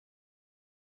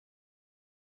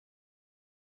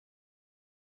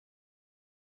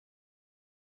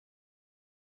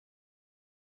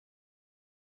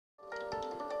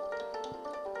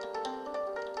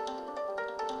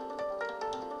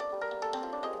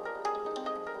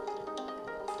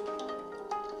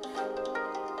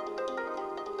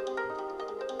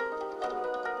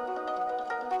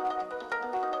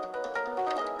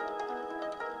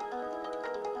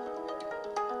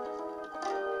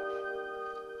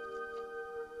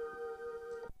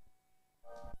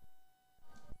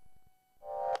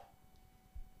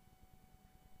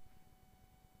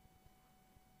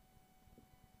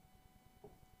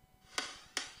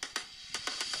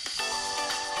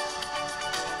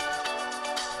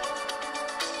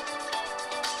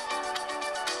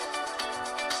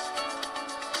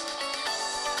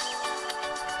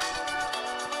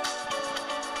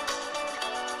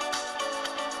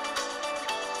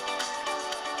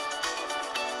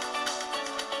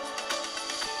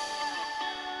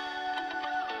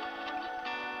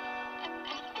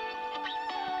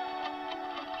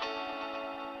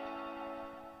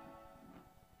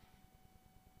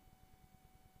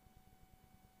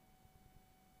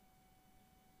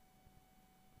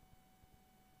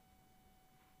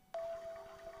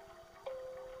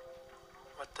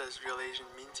does Real Asian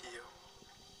mean to you?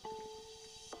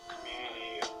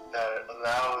 Community that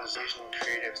allows Asian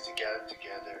creatives to gather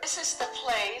together. This is the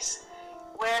place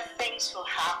where things will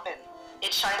happen.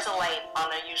 It shines a light on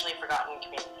a usually forgotten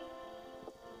community.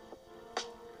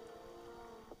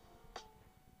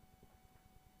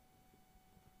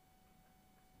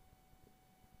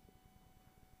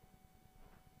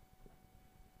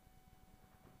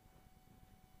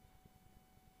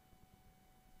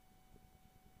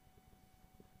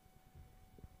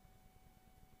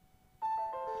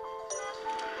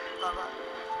 Baba,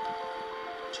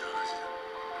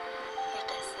 일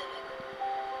됐어요.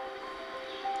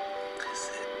 글쎄,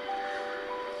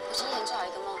 고작 연주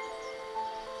아이구먼.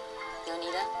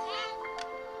 연이다.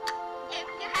 If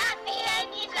you're happy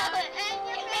and you know it, and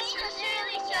your face will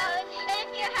surely show it. If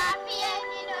you're happy and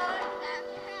you know it,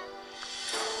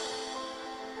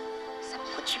 Ça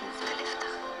produit مختلف ده.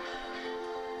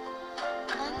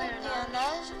 Un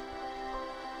mariage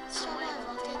serait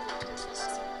inventé de toute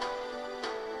façon.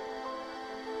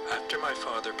 After my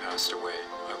father passed away,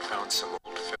 I found some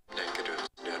old film negatives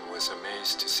and was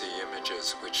amazed to see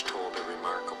images which told a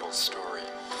remarkable story.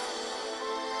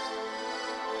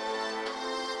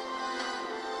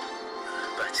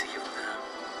 بعد يومنا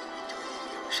میدونیم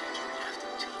یه شکلی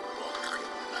رفتیم توی این باغ خیلی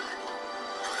محلی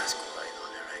پر از گل‌های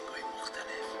رنگ‌های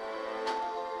مختلف.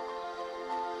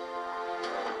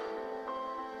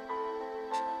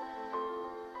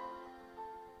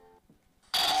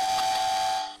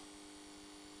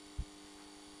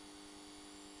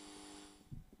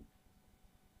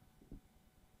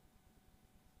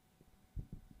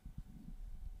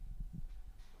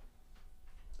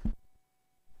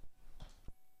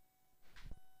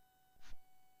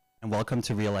 And welcome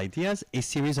to Real Ideas, a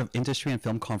series of industry and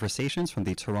film conversations from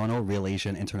the Toronto Real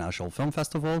Asian International Film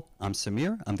Festival. I'm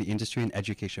Samir. I'm the Industry and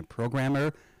Education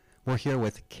Programmer. We're here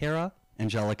with Kara,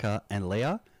 Angelica, and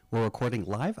Leah. We're recording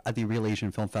live at the Real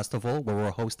Asian Film Festival, where we're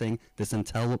hosting this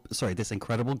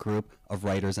incredible group of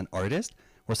writers and artists.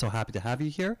 We're so happy to have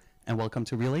you here, and welcome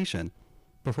to Real Asian.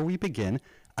 Before we begin,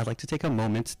 I'd like to take a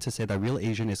moment to say that Real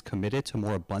Asian is committed to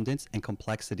more abundance and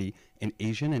complexity in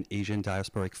Asian and Asian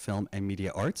diasporic film and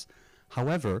media arts.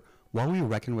 However, while we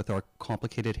reckon with our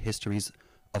complicated histories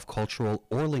of cultural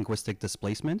or linguistic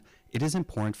displacement, it is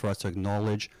important for us to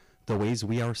acknowledge the ways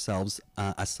we ourselves,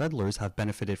 as settlers, have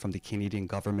benefited from the Canadian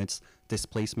government's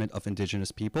displacement of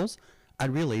Indigenous peoples. At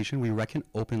Real Asian, we reckon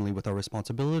openly with our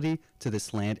responsibility to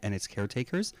this land and its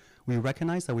caretakers. We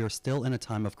recognize that we are still in a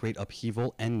time of great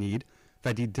upheaval and need,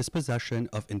 that the dispossession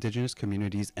of Indigenous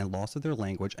communities and loss of their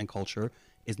language and culture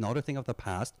is not a thing of the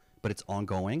past, but it's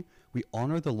ongoing. We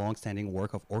honor the long-standing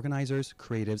work of organizers,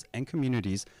 creatives, and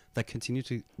communities that continue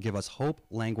to give us hope,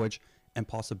 language, and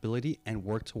possibility, and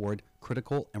work toward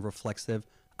critical and reflexive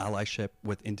allyship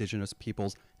with Indigenous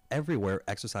peoples everywhere,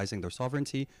 exercising their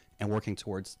sovereignty and working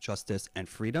towards justice and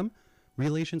freedom.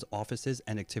 Real Asian's offices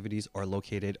and activities are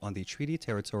located on the treaty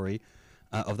territory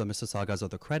of the Mississaugas of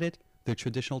the Credit, the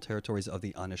traditional territories of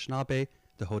the Anishinaabe,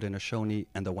 the Haudenosaunee,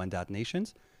 and the Wendat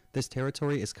nations. This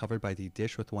territory is covered by the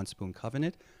Dish with One Spoon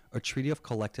Covenant, a treaty of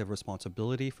collective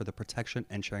responsibility for the protection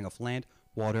and sharing of land,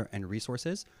 water, and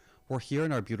resources. We're here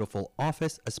in our beautiful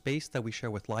office, a space that we share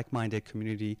with like-minded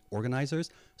community organizers,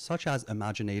 such as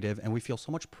Imaginative, and we feel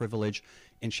so much privilege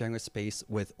in sharing a space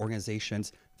with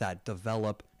organizations that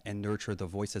develop and nurture the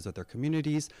voices of their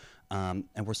communities, and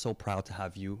we're so proud to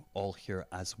have you all here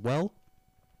as well.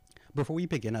 Before we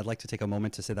begin, I'd like to take a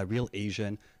moment to say that Real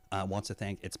Asian wants to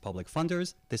thank its public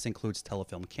funders. This includes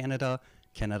Telefilm Canada,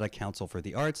 Canada Council for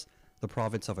the Arts, the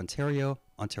Province of Ontario,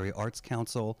 Ontario Arts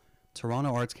Council,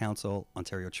 Toronto Arts Council,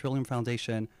 Ontario Trillium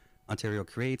Foundation, Ontario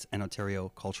Creates, and Ontario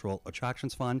Cultural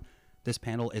Attractions Fund. This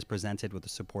panel is presented with the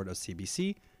support of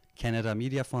CBC, Canada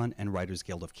Media Fund, and Writers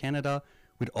Guild of Canada.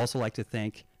 We'd also like to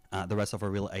thank the rest of our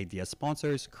Real Ideas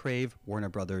sponsors, Crave, Warner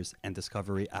Brothers, and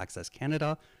Discovery Access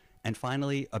Canada. And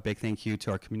finally, a big thank you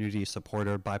to our community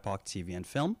supporter, BIPOC TV and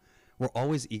Film. We're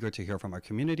always eager to hear from our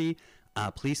community.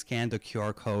 Please scan the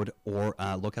QR code or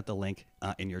look at the link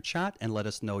in your chat and let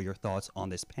us know your thoughts on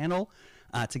this panel.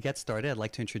 To get started, I'd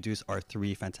like to introduce our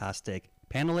three fantastic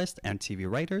panelists and TV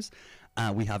writers.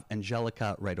 We have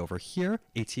Angelica right over here,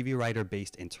 a TV writer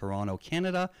based in Toronto,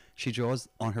 Canada. She draws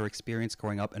on her experience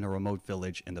growing up in a remote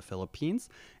village in the Philippines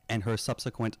and her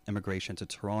subsequent immigration to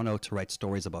Toronto to write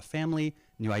stories about family,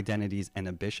 new identities, and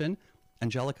ambition.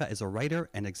 Angelica is a writer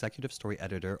and executive story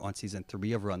editor on season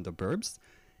 3 of Run the Burbs.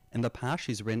 In the past,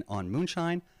 she's written on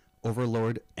Moonshine,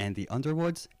 Overlord, and the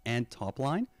Underwoods, and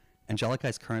Topline. Angelica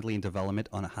is currently in development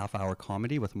on a half-hour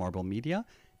comedy with marblemedia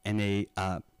and a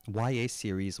YA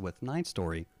series with 9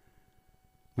 Story.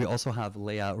 We also have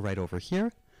Leah right over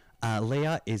here.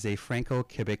 Leia is a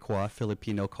Franco-Quebecois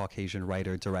Filipino-Caucasian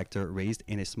writer-director raised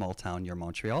in a small town near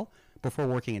Montreal. Before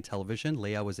working in television,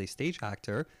 Leia was a stage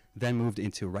actor, then moved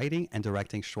into writing and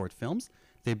directing short films.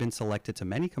 They've been selected to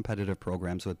many competitive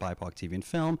programs with BIPOC TV and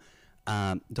Film,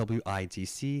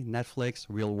 WIDC, Netflix,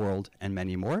 Real World, and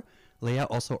many more. Leia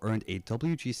also earned a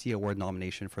WGC Award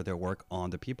nomination for their work on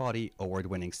the Peabody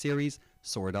Award-winning series,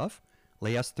 Sort of.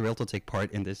 Leia's thrilled to take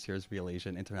part in this year's Real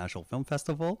Asian International Film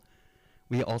Festival.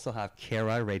 We also have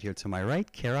Kara right here to my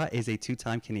right. Kara is a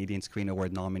two-time Canadian Screen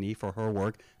Award nominee for her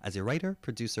work as a writer,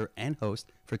 producer, and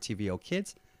host for TVO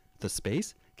Kids, The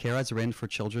Space. Kara's written for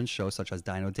children's shows such as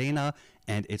Dino Dana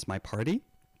and It's My Party.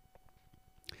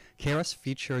 Kara's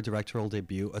feature directorial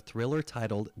debut, a thriller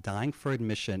titled Dying for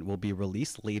Admission, will be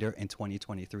released later in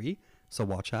 2023, so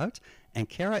watch out. And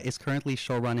Kara is currently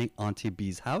showrunning Auntie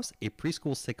B's House, a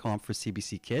preschool sitcom for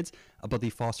CBC Kids about the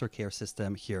foster care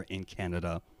system here in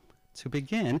Canada. To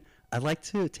begin, I'd like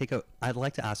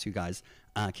to ask you guys,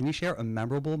 can you share a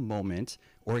memorable moment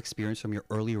or experience from your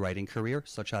early writing career,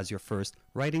 such as your first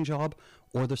writing job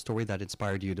or the story that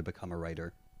inspired you to become a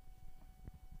writer?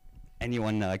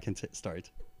 Anyone can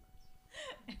start.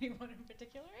 Anyone in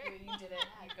particular? You did it.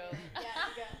 You go. Yeah,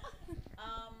 you go.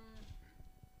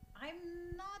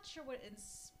 I'm not sure what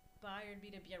inspired me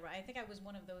to be a writer. I think I was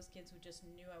one of those kids who just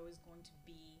knew I was going to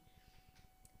be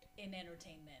in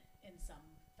entertainment in some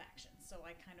faction. So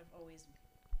I kind of always,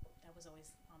 that was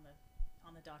always on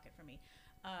the docket for me.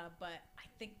 But I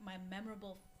think one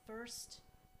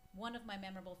of my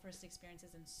memorable first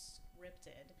experiences in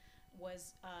scripted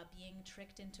was being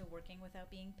tricked into working without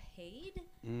being paid.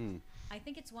 I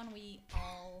think it's one we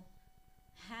all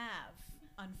have,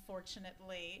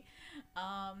 unfortunately.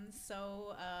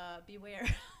 So beware,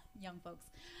 young folks.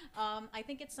 I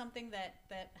think it's something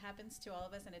that happens to all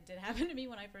of us, and it did happen to me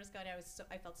when I first got it.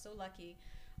 I felt so lucky.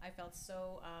 I felt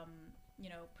so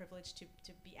privileged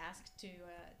to be asked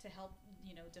to help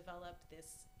develop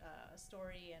this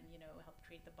story and help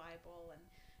create the Bible and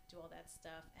do all that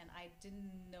stuff. And I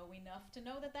didn't know enough to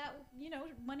know that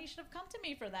money should have come to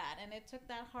me for that. And it took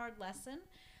that hard lesson,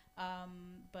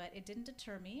 but it didn't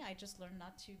deter me. I just learned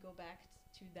not to go back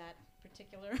to that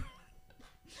particular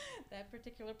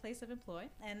place of employ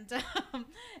and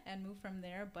move from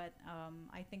there. But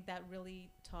I think that really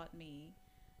taught me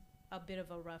a bit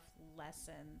of a rough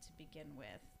lesson to begin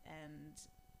with, and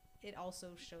it also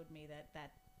showed me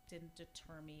that didn't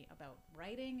deter me about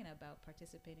writing and about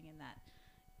participating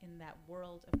in that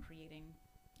world of creating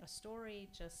a story.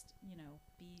 Just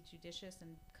be judicious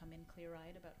and come in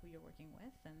clear-eyed about who you're working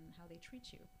with and how they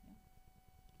treat you.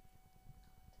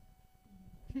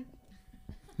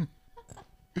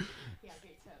 Yeah,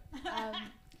 great tip.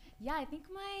 Yeah, I think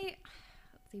my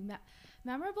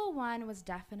memorable one was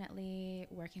definitely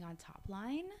working on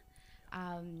Topline.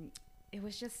 It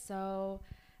was just so,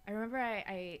 I remember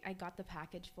I got the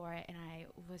package for it and I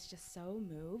was just so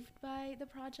moved by the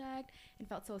project and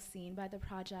felt so seen by the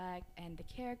project and the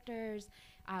characters,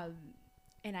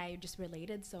 and I just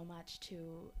related so much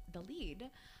to the lead,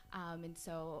 and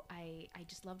so I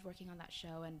just loved working on that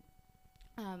show. And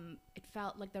it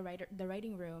felt like the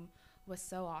writing room was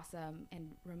so awesome, and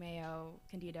Romeo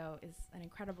Candido is an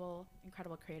incredible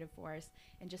creative force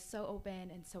and just so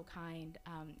open and so kind,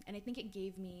 and I think it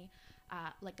gave me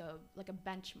like a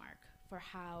benchmark for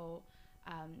how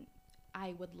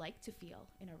I would like to feel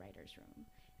in a writer's room.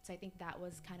 So I think that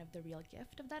was kind of the real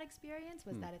gift of that experience,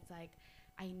 was that it's like,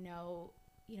 I know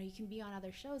you can be on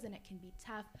other shows and it can be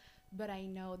tough, but I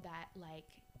know that like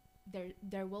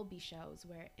there will be shows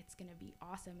where it's going to be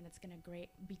awesome and it's going to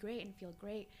be great and feel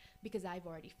great because I've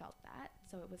already felt that.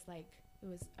 So it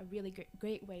was a really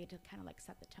great way to kind of like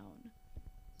set the tone.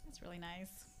 That's really nice.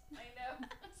 I know.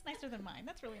 It's nicer than mine.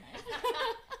 That's really nice.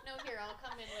 No, here, I'll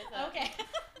come in with a... Okay.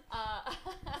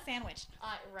 Sandwich.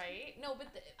 Right. No, but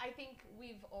I think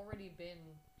we've already been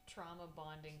trauma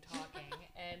bonding talking.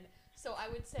 And so I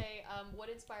would say what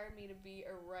inspired me to be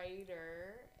a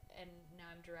writer, and now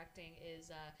I'm directing,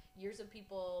 is years of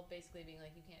people basically being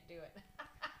like, you can't do it.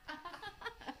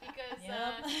 Because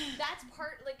that's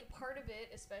part of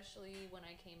it, especially when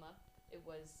I came up, it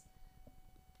was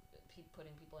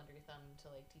putting people under your thumb to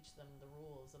like teach them the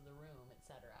rules of the room,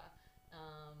 etc.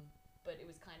 But it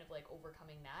was kind of like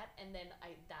overcoming that, and then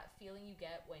that feeling you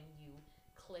get when you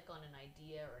click on an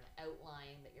idea or an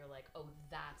outline that you're like, oh,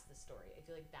 that's the story. I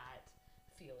feel like that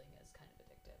feeling is kind of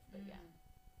addictive. But yeah.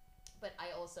 But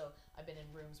I've been in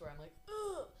rooms where I'm like,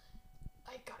 ugh,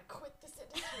 I gotta quit this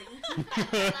industry. And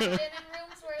I've been in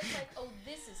rooms where it's like, oh,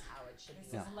 this is how it should be.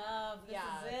 This is love. This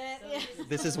is it. So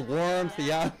This is warmth.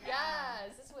 Yeah.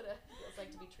 Yes, this is what it feels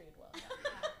like to be treated well.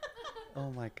 Yeah. Oh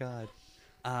my God.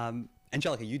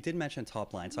 Angelica, you did mention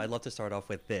Topline, so I'd love to start off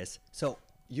with this. So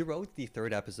you wrote the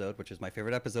third episode, which is my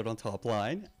favorite episode on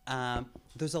Topline.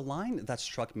 There's a line that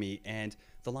struck me, and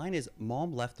the line is,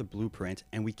 "Mom left the blueprint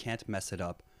and we can't mess it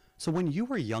up." So when you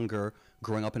were younger,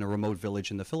 growing up in a remote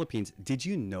village in the Philippines, did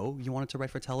you know you wanted to write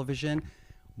for television?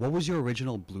 What was your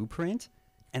original blueprint?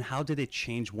 And how did it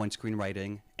change when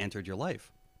screenwriting entered your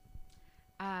life?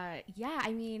 Yeah,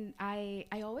 I mean, I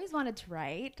always wanted to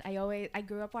write. I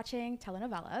grew up watching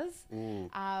telenovelas.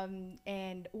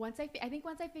 And I think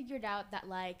once I figured out that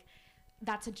like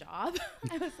that's a job,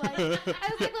 I was like,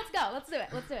 let's go, let's do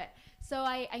it. So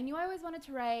I knew I always wanted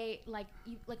to write, like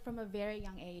from a very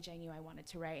young age. I knew I wanted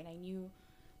to write, and I knew,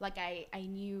 like I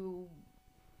knew,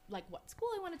 like what school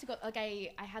I wanted to go. Like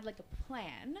I had like a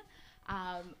plan.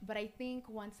 But I think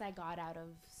once I got out of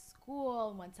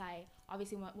school, once I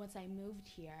moved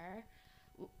here,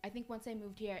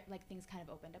 like things kind of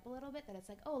opened up a little bit, that it's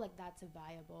like, oh, like that's a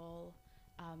viable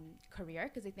career.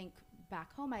 Because I think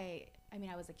back home, I mean,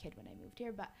 I was a kid when I moved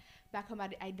here, but back home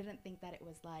I didn't think that it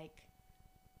was like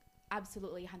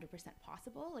absolutely 100%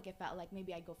 possible. Like it felt like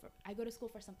maybe I go to school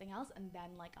for something else, and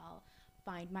then like I'll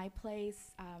find my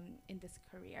place in this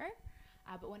career.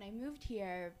 But when I moved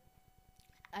here,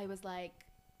 I was like,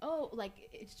 oh, like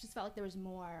it just felt like there was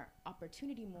more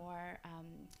opportunity, more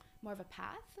of a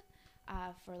path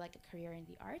for like a career in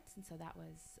the arts, and so that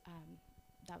was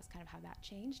kind of how that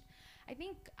changed. I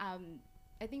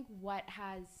think what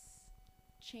has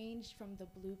changed from the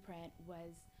blueprint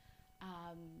was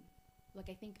like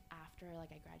I think after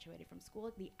like I graduated from school,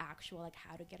 like the actual like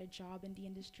how to get a job in the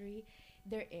industry,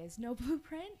 there is no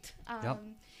blueprint.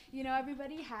 You know,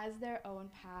 everybody has their own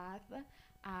path.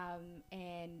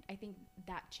 And I think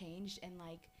that changed, and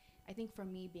like I think for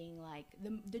me being like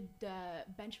the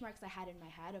benchmarks I had in my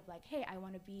head of like, hey, I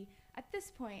want to be at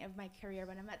this point of my career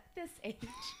when I'm at this age.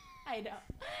 I know,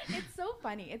 it's so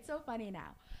funny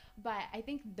now, but I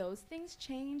think those things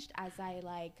changed as I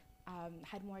like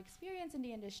had more experience in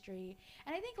the industry,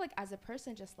 and I think like as a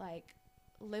person just like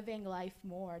living life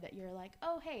more, that you're like,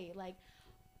 oh hey, like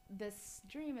this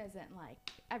dream isn't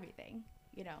like everything,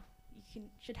 you know, you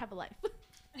should have a life.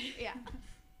 Yeah.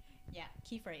 Yeah,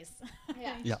 key phrase.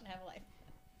 Yeah. You should have a life.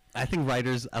 I think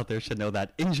writers out there should know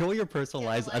that. Enjoy your personal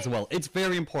lives as well. It's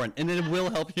very important, and it will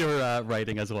help your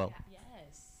writing as well.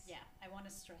 Yes. Yeah, I want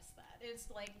to stress that. It's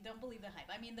like, don't believe the hype.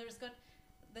 I mean,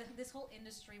 this whole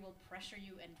industry will pressure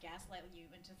you and gaslight you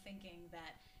into thinking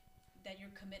that your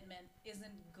commitment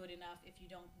isn't good enough if you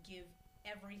don't give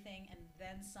everything and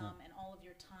then some, and all of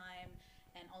your time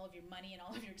and all of your money and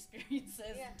all of your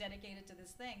experiences dedicated to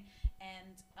this thing.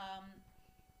 And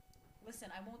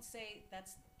listen, I won't say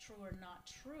that's true or not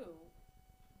true,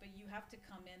 but you have to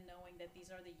come in knowing that these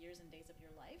are the years and days of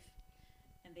your life,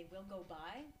 and they will go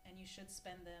by, and you should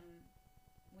spend them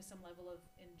with some level of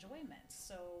enjoyment.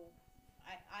 So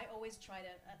I always try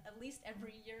to, at least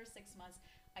every year, 6 months,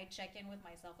 I check in with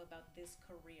myself about this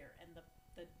career and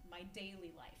my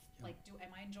daily life. Like, am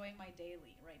I enjoying my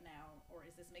daily right now, or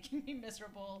is this making me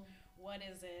miserable? What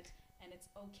is it? And it's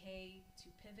okay to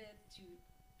pivot, to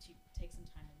take some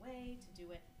time away, to do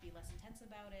it, be less intense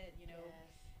about it. You know,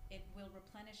 it will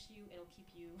replenish you. It'll keep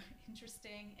you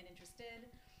interesting and interested.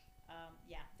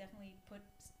 Yeah, definitely put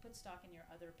stock in your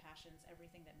other passions.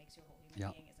 Everything that makes you a whole human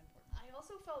being is important. I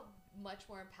also felt much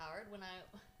more empowered when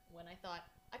I thought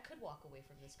I could walk away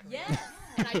from this career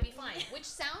and I'd be fine. Which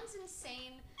sounds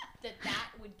insane that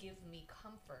would give me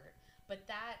comfort, but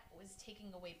that was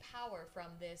taking away power from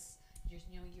this.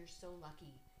 You're so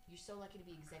lucky. You're so lucky to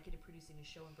be executive producing a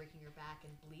show and breaking your back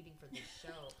and bleeding for this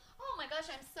show. Oh my gosh,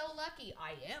 I'm so lucky.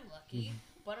 I am lucky,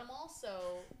 but I'm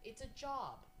also, it's a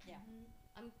job. Yeah.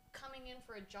 I'm coming in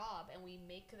for a job, and we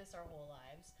make this our whole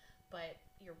lives. But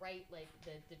you're right, like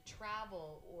the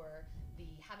travel or the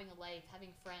having a life,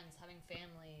 having friends, having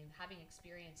family, having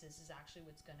experiences is actually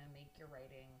what's going to make your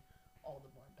writing all the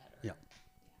more better. Yeah.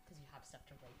 Because you have stuff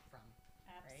to write from.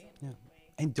 Absolutely. Right?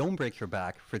 Yeah. And don't break your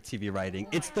back for TV writing.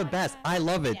 It's the best. I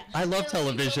love it. I love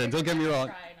television. Don't get me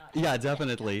wrong. Yeah,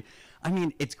 definitely. I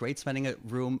mean, it's great spending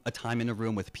a time in a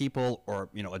room with people, or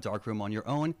a dark room on your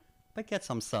own. But get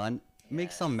some sun,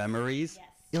 make some memories.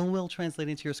 Yes. It will translate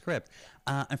into your script.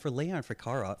 And for Leia and for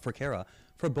Kara,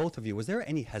 for both of you, was there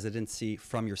any hesitancy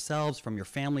from yourselves, from your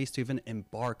families, to even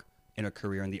embark in a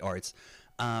career in the arts?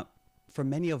 For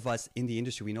many of us in the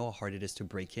industry, we know how hard it is to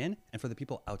break in. And for the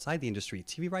people outside the industry,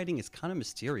 TV writing is kind of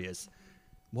mysterious.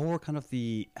 What were kind of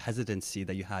the hesitancy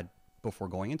that you had before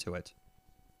going into it?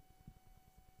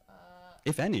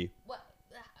 If any. Well,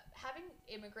 having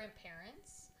immigrant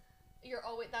parents, you're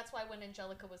always, that's why when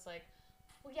Angelica was like,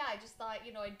 well, yeah, I just thought,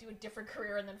 you know, I'd do a different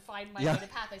career and then find my Yeah. way to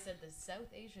path. I said the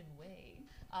South Asian way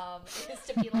is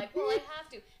to be like, well, I have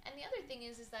to. And the other thing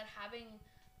is that having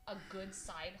a good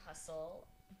side hustle,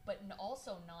 but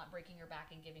also not breaking your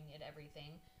back and giving it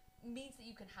everything, means that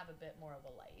you can have a bit more of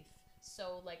a life.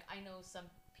 So, like, I know some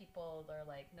people, they're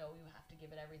like, no, you have to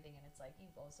give it everything, and it's like, you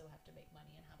also have to make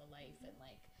money and have a life, and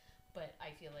like, but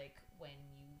I feel like when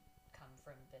you come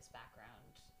from this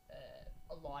background,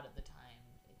 a lot of the time,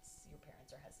 it's your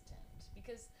parents are hesitant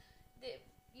because they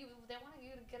want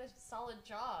you to get a solid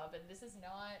job, and this is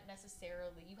not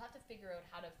necessarily, you have to figure out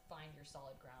how to find your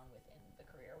solid ground within the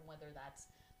career, whether that's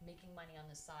making money on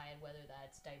the side, whether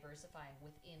that's diversifying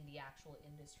within the actual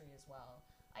industry as well.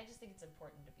 I just think it's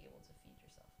important to be able to feed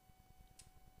yourself.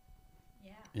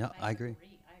 Yeah. Yeah, I agree.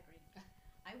 I agree.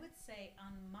 I would say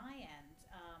on my end,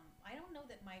 I don't know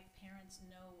that my parents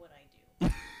know what I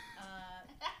do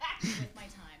with my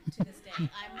time to this day.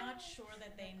 I'm not sure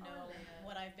that they know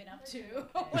what I've been up to.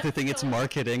 If they think it's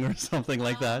marketing or something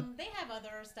like that. They have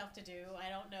other stuff to do. I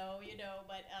don't know,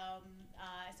 but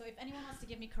so if anyone wants to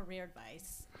give me career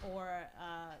advice or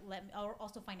or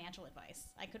also financial advice,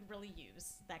 I could really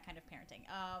use that kind of parenting.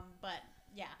 But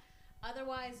yeah,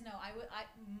 otherwise, no.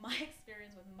 My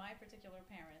experience with my particular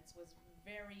parents was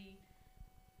very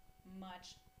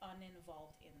much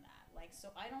uninvolved in that. Like, so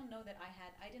I don't know that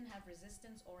I didn't have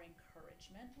resistance or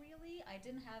encouragement really. I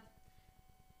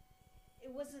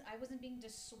wasn't being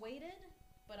dissuaded,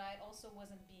 but I also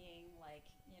wasn't being like,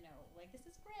 this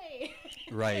is great.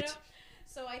 Right.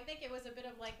 So I think it was a bit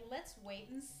of like, let's wait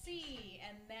and see.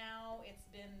 And now it's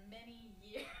been many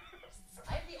years.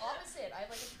 I have the opposite. I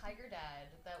have like a tiger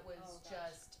dad that was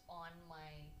just on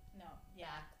my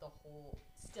back the whole,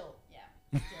 still.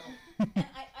 And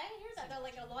I hear that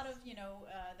like a lot of,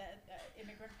 that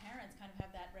immigrant parents kind of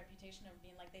have that reputation of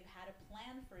being like, they've had a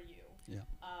plan for you. Yeah.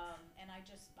 And I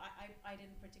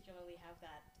didn't particularly have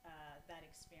that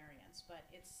experience, but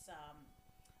it's,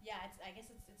 I guess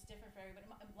it's different for everybody.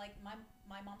 Like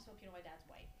my mom's Filipino, my dad's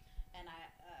white, and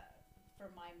for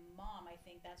my mom, I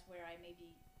think that's where I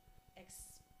maybe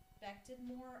expected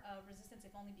more resistance,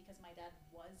 if only because my dad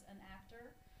was an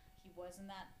actor. He was in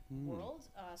that world,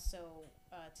 so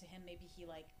to him maybe he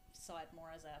like saw it more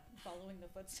as a following the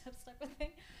footsteps type of thing.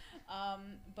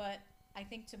 But I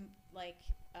think to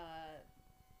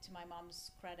my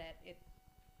mom's credit,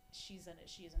 she is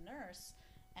a nurse,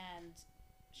 and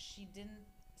she didn't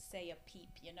say a peep.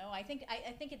 I think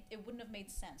it wouldn't have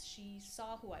made sense. She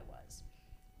saw who I was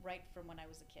right from when I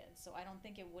was a kid, so I don't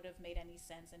think it would have made any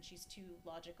sense, and she's too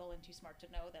logical and too smart to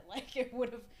know that like it would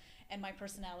have, and my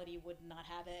personality would not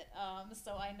have it.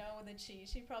 So I know that she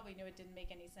probably knew it didn't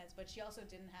make any sense, but she also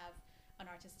didn't have an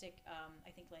artistic I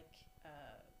think like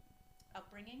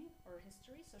upbringing or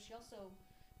history, so she also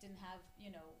didn't have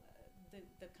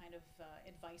the kind of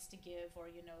advice to give, or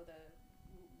the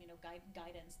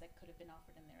guidance that could have been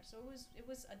offered in there. So it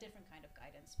was a different kind of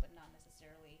guidance, but not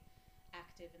necessarily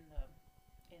active in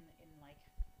like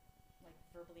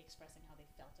verbally expressing how they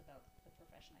felt about the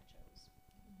profession I chose.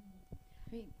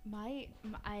 I mean,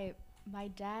 my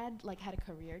dad like had a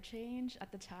career change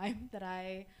at the time that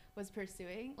I was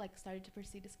started to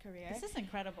pursue this career. This is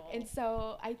incredible. And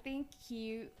so I think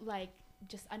he like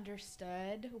just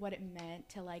understood what it meant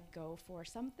to like go for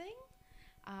something.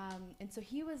 And so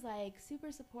he was like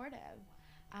super supportive.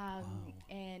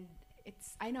 And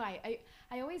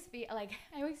I always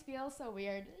feel so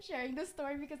weird sharing this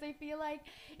story because I feel like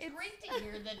it's great to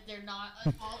hear that they're not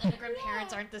all immigrant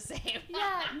parents aren't the same.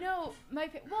 Yeah, no,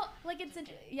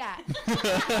 yeah.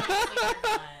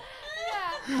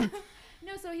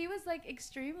 No, so he was like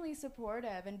extremely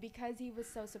supportive, and because he was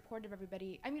so supportive,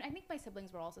 everybody. I mean, I think my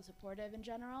siblings were also supportive in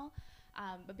general,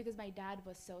 but because my dad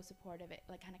was so supportive, it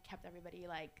like kind of kept everybody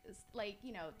like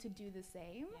to do the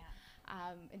same.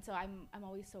 Yeah. And so I'm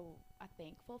always so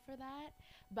thankful for that.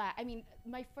 But I mean,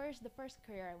 the first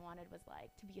career I wanted was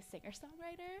like to be a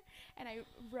singer-songwriter, and I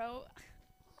wrote.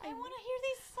 I want to hear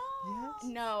these songs. Yes.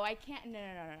 No, I can't.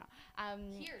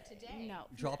 No. Here today. No.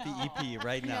 Drop the EP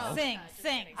right now. No. Sing.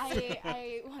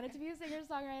 I wanted to be a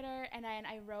singer-songwriter, and then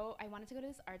I wanted to go to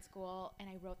this art school, and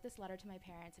I wrote this letter to my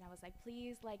parents, and I was like,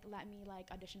 please, like, let me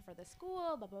like audition for this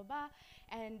school, blah blah blah,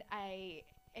 and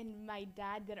my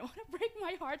dad didn't want to break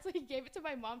my heart, so he gave it to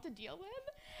my mom to deal with,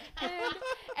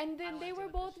 and then they were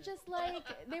both just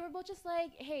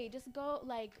like, hey, just go,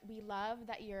 like, we love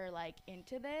that you're like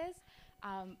into this.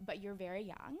 But you're very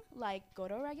young, like go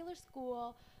to a regular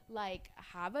school, like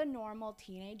have a normal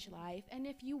teenage life, and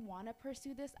if you want to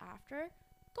pursue this after,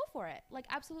 go for it, like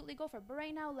absolutely go for it. But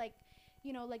right now, like,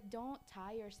 like don't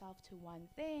tie yourself to one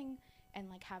thing and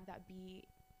like have that be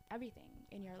everything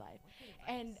in your life.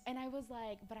 And I was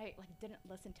like, but I like didn't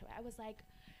listen to it. I was like,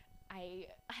 I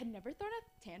had never thrown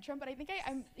a tantrum, but I think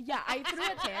I threw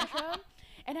a tantrum,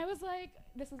 and I was like,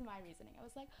 this is my reasoning. I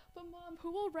was like, but Mom,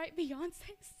 who will write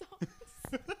Beyonce songs?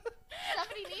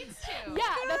 Somebody needs to.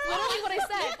 Yeah, that's literally what I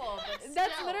said.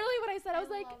 That's still. literally what I said. I was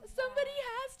like, love somebody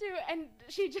has to, and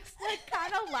she just like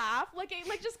kind of laughed, like it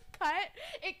like just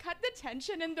cut the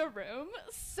tension in the room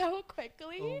so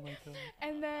quickly. Oh my God.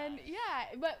 And then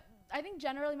but I think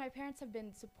generally my parents have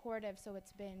been supportive, so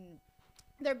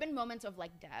there have been moments of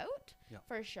like doubt,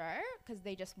 for sure, because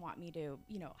they just want me to,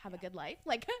 have a good life,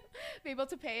 like be able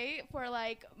to pay for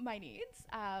like my needs.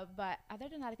 But other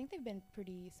than that, I think they've been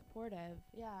pretty supportive.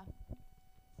 Yeah.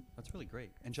 That's really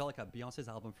great. Angelica, Beyonce's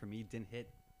album for me didn't hit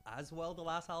as well the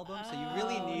last album, so you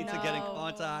really need to get in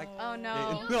contact. Oh no!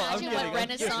 I'm Imagine kidding, what I'm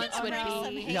Renaissance would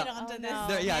Some be. hate Yeah. onto this. No,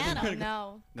 There- yeah, no, they're-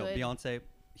 no. No, Good. Beyonce,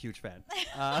 huge fan.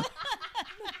 Imagine.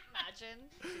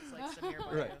 She's like Samir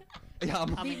Right. Badu. Yeah,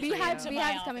 I'm- Coming for Beehive's you.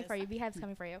 coming for you. Beehive's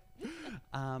coming for you.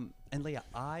 And Leah,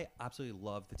 I absolutely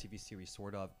love the TV series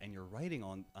Sort of, and you're writing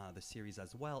on the series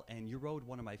as well. And you wrote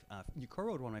you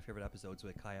co-wrote one of my favorite episodes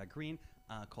with Kaya Green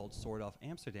called Sort of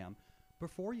Amsterdam.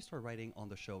 Before you started writing on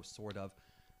the show Sort of,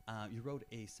 you wrote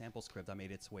a sample script that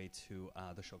made its way to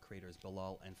the show creators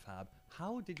Bilal and Fab.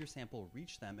 How did your sample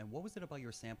reach them, and what was it about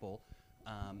your sample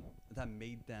that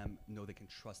made them know they can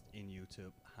trust in you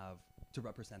to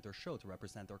represent their show, to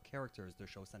represent their characters, their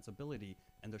show sensibility,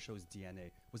 and their show's DNA?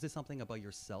 Was this something about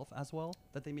yourself as well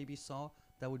that they maybe saw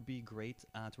that would be great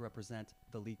to represent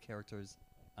the lead character's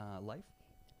life?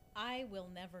 I will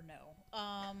never know.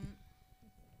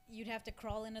 You'd have to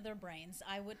crawl into their brains.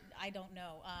 I don't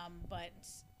know.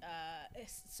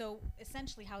 So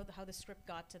essentially how the script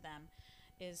got to them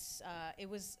is it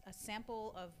was a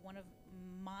sample of one of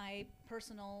my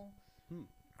personal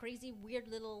crazy weird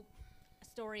little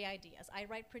story ideas. I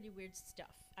write pretty weird stuff.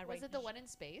 Was it the one in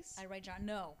space? I write genre.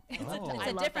 No, Oh. it's I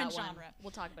a love different that one. genre. We'll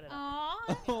talk about it.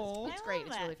 Aww, Oh. It's great.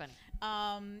 It's really funny.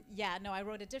 I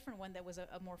wrote a different one that was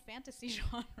a more fantasy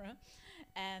genre,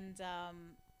 and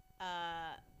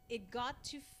it got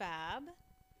to Fab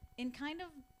in kind of.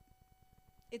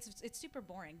 It's super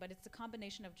boring, but it's a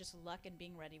combination of just luck and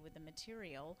being ready with the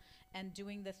material and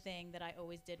doing the thing that I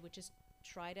always did, which is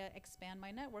try to expand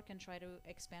my network and try to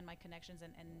expand my connections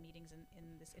and meetings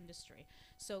in this industry.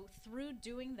 So through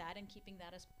doing that and keeping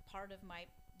that as part of my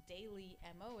daily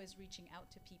MO is reaching out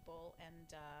to people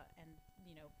and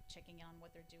checking on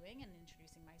what they're doing and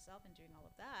introducing myself and doing all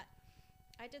of that.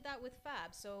 I did that with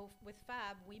Fab. So with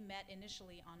Fab, we met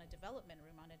initially on a development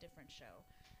room on a different show.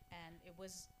 And it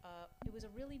was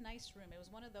a really nice room. It was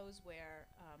one of those where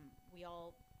we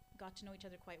all got to know each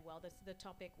other quite well. The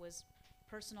topic was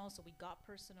personal, so we got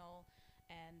personal,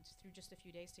 and through just a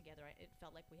few days together, it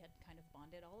felt like we had kind of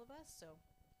bonded, all of us. So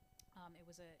it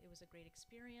was a great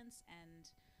experience. And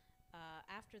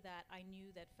after that, I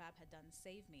knew that Fab had done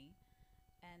Save Me,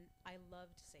 and I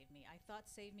loved Save Me. I thought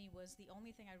Save Me was the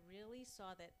only thing I really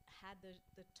saw that had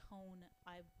the tone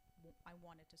I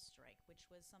wanted to strike, which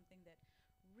was something that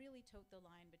really toed the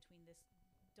line between this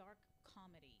dark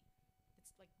comedy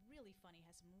that's like really funny,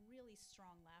 has some really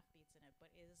strong laugh beats in it,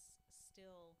 but is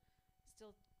still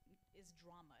is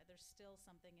drama. There's still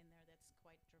something in there that's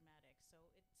quite dramatic. So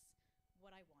it's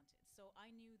what I wanted. So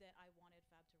I knew that I wanted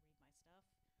Fab to read my stuff.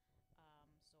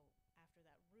 So after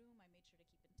that room, I made sure to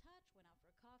keep in touch, went out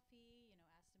for a coffee,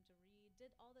 asked him to read,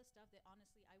 did all the stuff that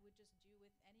honestly I would just do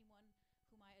with anyone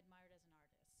whom I admired as an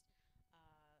artist. Would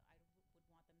want them to,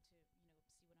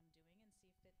 see what I'm doing and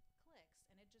see if it clicks.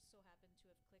 And it just so happened to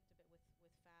have clicked a bit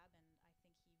with Fab, and I think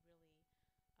he really,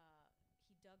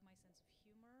 he dug my sense of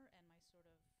humor and my sort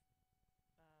of,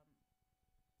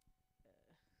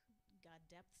 God,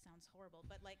 depth sounds horrible,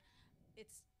 but like,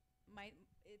 it's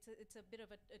a bit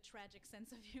of a tragic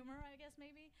sense of humor, I guess,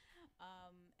 maybe.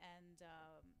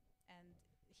 And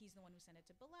he's the one who sent it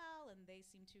to Bilal, and they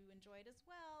seem to enjoy it as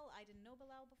well. I didn't know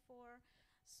Bilal before.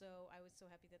 So I was so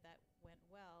happy that went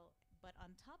well. But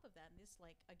on top of that, and this,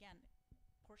 again,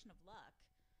 portion of luck,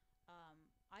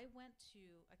 I went to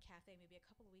a cafe maybe a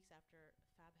couple of weeks after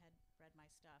Fab had read my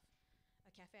stuff.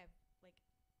 A cafe I've,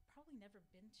 probably never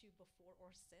been to before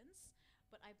or since,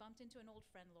 but I bumped into an old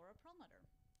friend, Laura Perlmutter.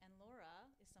 And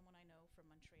Laura is someone I know from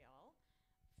Montreal,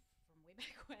 from way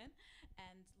back when.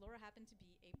 And Laura happened to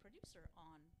be a producer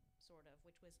on Sort of,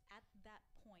 which was at that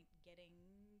point getting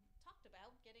talked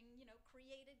about, getting,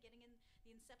 created, getting in,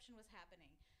 the inception was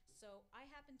happening. So I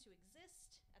happened to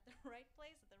exist at the right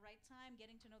place at the right time,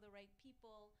 getting to know the right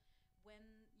people when,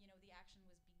 the action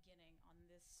was beginning on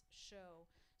this show.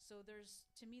 So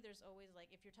to me, there's always,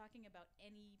 if you're talking about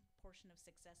any portion of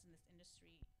success in this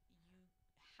industry, you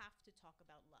have to talk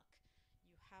about luck.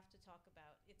 You have to talk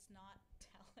about, it's not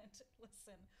talent.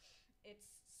 Listen,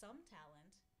 it's some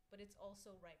talent, but it's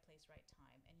also right place, right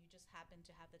time. And you just happen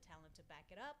to have the talent to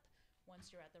back it up once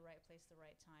you're at the right place, the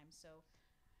right time. So,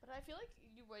 but I feel like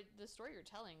the story you're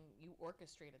telling, you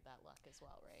orchestrated that luck as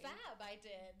well, right? Fab, I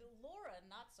did. Laura,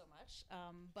 not so much.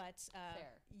 But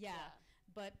fair. Yeah.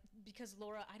 But because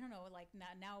Laura, I don't know, like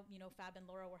now, you know, Fab and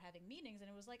Laura were having meetings, and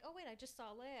it was like, oh wait, I just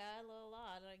saw Leia,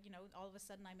 like, you know, all of a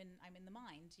sudden I'm in the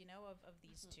mind, you know, of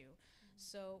these two.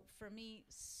 So for me,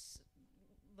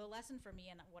 the lesson for me,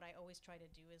 and what I always try to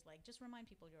do is like just remind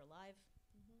people you're alive.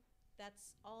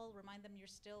 That's all. Remind them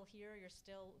you're still here.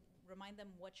 Remind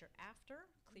them what you're after,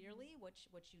 clearly, what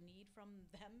you need from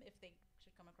them if they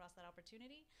should come across that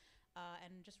opportunity,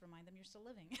 and just remind them you're still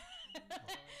living.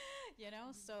 You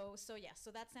know, so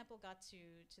that sample got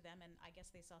to them, and I guess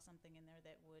they saw something in there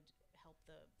that would help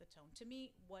the tone. To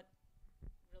me, what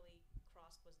really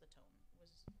crossed was the tone.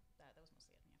 That was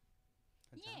mostly it.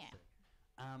 Yeah. Fantastic.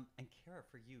 And Kara,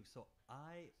 for you, so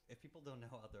if people don't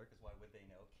know out there, because why would they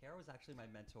know, Kara was actually my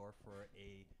mentor for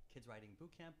a kids writing boot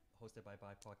camp hosted by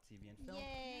BIPOC TV and Film.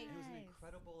 Yay! And it was an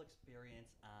incredible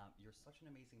experience. You're such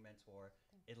an amazing mentor.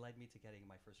 It led me to getting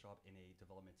my first job in a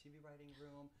development TV writing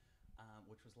room,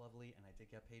 which was lovely, and I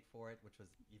did get paid for it, which was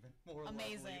even more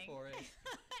lovely for it.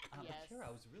 But Kara,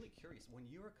 I was really curious, when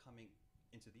you were coming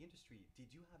into the industry, did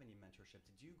you have any mentorship?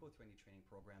 Did you go through any training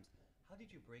programs? How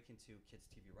did you break into kids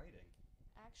TV writing?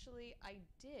 Actually, I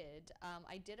did.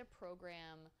 I did a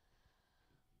program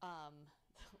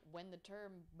when the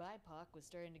term BIPOC was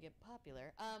starting to get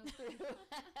popular.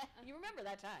 You remember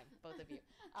that time, both of you.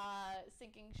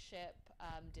 Sinking Ship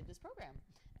did this program.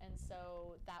 And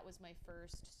so that was my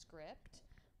first script,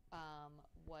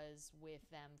 was with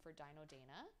them for Dino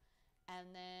Dana.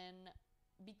 And then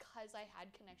because I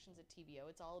had connections at TVO,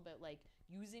 it's all about like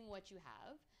using what you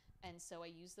have. And so I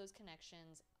used those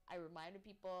connections. I reminded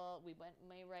people,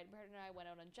 my writing partner and I went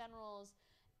out on generals,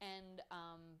 and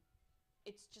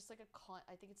it's just like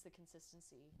I think it's the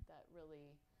consistency that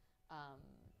really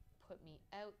put me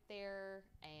out there,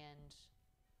 and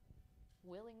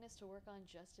willingness to work on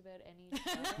just about any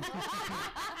show.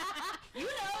 You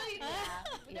know,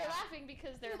 they're laughing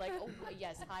because they're like, oh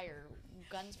yes, hire,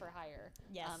 guns for hire.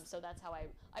 Yes. So that's how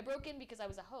I broke in, because I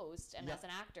was a host and as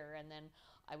an actor, and then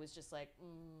I was just like,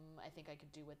 I think I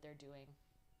could do what they're doing.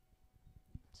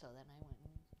 So then I went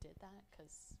and did that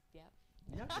because, yeah,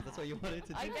 that's what you wanted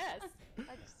to do. I guess.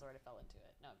 I just sort of fell into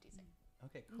it. No, I'm teasing.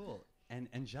 Okay, cool. And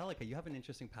Angelica, you have an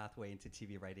interesting pathway into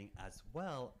TV writing as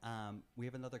well. We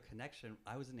have another connection.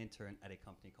 I was an intern at a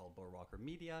company called Boardwalker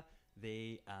Media.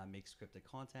 They make scripted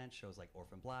content, shows like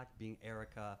Orphan Black, Being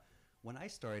Erica. When I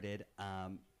started,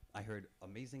 I heard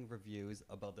amazing reviews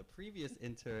about the previous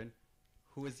intern,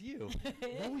 who was you.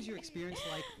 What was your experience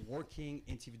like working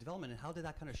in TV development, and how did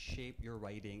that kind of shape your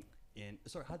writing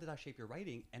how did that shape your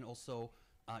writing and also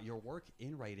your work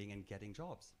in writing and getting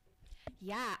jobs?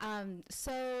 Yeah,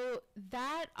 so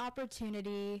that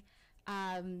opportunity,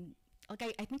 I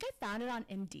think I found it on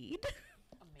Indeed.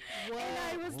 And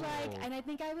I was like, and I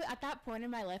think at that point in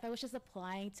my life, I was just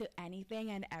applying to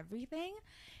anything and everything.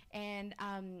 And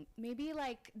maybe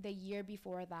like the year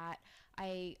before that,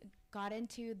 I got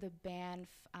into the Banff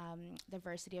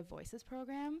Diversity of Voices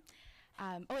program.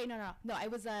 No,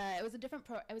 it was a different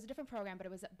program, but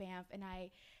it was at Banff, and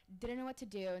I didn't know what to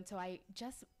do, and so I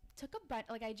just took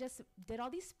I just did all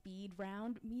these speed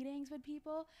round meetings with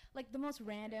people, like the most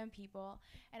random people,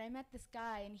 and I met this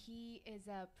guy, and he is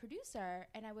a producer,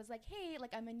 and I was like, hey,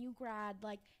 like I'm a new grad,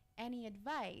 like any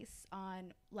advice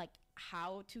on like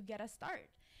how to get a start?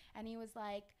 And he was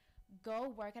like, go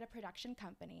work at a production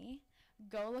company,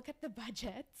 go look at the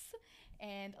budgets,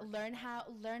 and learn how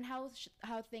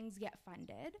things get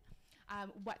funded,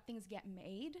 what things get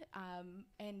made,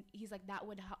 and he's like,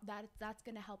 that's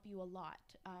gonna help you a lot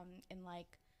in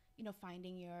like, you know,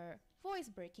 finding your voice,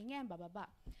 breaking in, blah blah blah.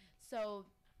 So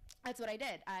that's what I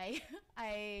did.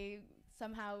 I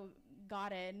somehow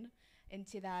got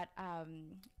into that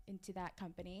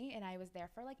company, and I was there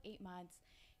for like 8 months,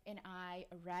 and I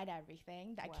read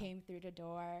everything that came through the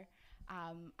door.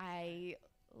 I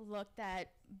looked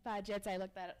at budgets, I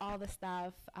looked at all the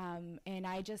stuff, and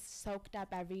I just soaked up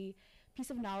every piece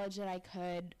of knowledge that I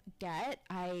could get.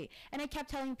 I kept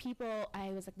telling people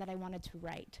that I wanted to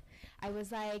write. I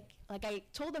was like I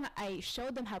showed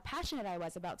them how passionate I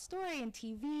was about story and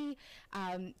TV,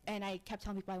 and I kept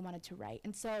telling people I wanted to write.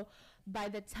 And so by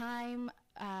the time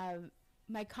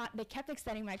they kept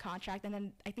extending my contract, and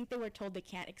then I think they were told they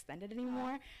can't extend it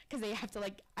anymore because they have to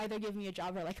like either give me a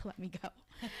job or like let me go.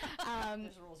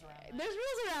 There's rules around that. There's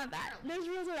rules around that. There's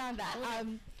rules around that.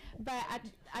 But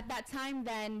at that time,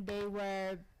 then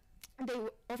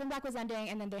Orphan Black was ending,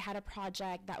 and then they had a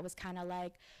project that was kind of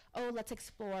like, oh, let's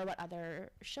explore what other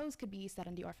shows could be set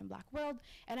in the Orphan Black world.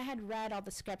 And I had read all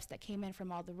the scripts that came in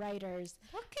from all the writers.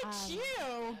 Look at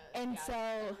you! And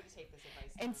so, Take this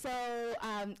advice and so,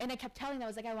 and I kept telling them, I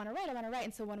was like, I want to write.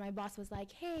 And so when my boss was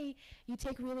like, hey, you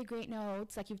take really great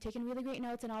notes. Like, you've taken really great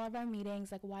notes in all of our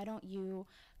meetings. Like, why don't you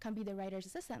come be the writer's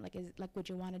assistant? Like, would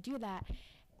you want to do that?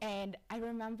 And I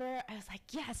remember I was like,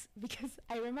 yes, because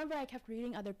I remember I kept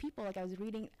reading other people. Like, I was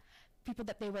reading people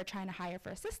that they were trying to hire for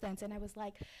assistants, and I was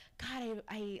like, God,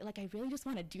 I really just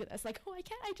want to do this. Like, oh, why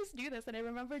can't I just do this? And I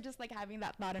remember just like having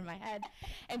that thought in my head.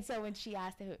 And so when she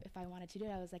asked if I wanted to do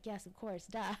it, I was like, yes, of course,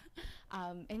 duh.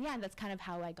 And yeah, that's kind of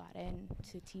how I got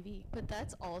into TV. But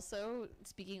that's also,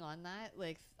 speaking on that,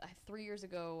 like 3 years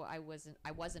ago, I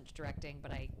wasn't directing,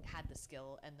 but I had the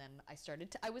skill, and then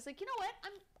I was like, you know what,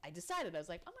 I decided, I was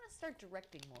like, I'm gonna start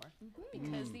directing more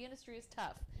because the industry is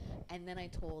tough. And then I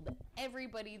told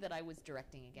everybody that I was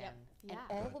directing again. Yep. And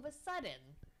Yeah. all of a sudden,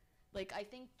 like, I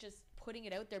think just putting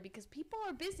it out there, because people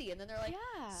are busy, and then they're like,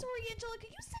 Yeah. sorry, Angelica,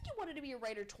 you said you wanted to be a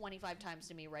writer 25 times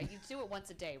to me, right? You do it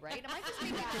once a day, right? Am I just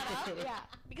making that up? Yeah.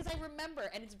 Because I remember,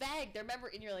 and it's vague. They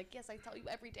remember, and you're like, yes, I tell you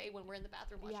every day when we're in the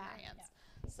bathroom washing our hands.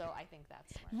 So I think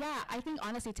that's smart. Yeah, I think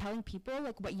honestly telling people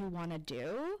like what you want to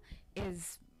do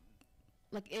is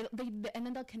like and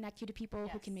then they'll connect you to people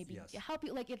who can maybe help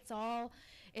you. Like it's all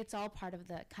part of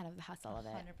the kind of the hustle of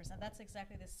it. 100%. That's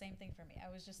exactly the same thing for me.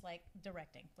 I was just like,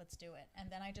 directing, let's do it. And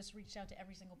then I just reached out to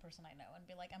every single person I know and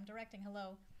be like, I'm directing,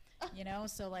 hello. You know,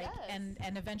 so like, and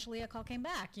eventually a call came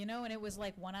back, you know, and it was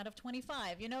like 1 out of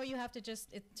 25. You know, you have to just,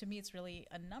 to me, it's really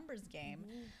a numbers game.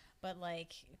 But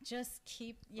like, just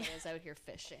keep. Yeah. I was out here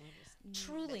fishing.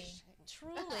 Truly.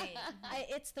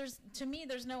 To me,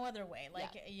 there's no other way.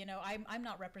 Like, you know, I'm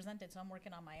not represented, so I'm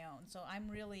working on my own. So I'm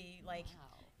really like,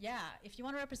 if you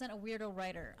want to represent a weirdo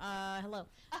writer, hello.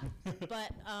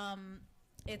 But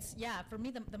it's for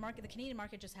me the market, the Canadian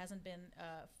market just hasn't been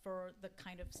for the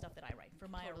kind of stuff that I write, for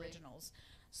my originals.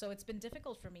 So it's been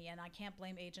difficult for me, and I can't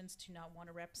blame agents to not want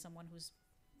to rep someone who's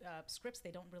scripts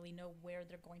they don't really know where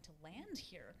they're going to land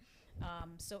here.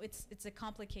 So it's a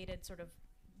complicated sort of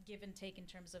give and take in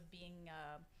terms of being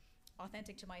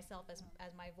authentic to myself as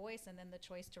my voice, and then the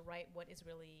choice to write what is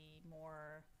really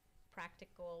more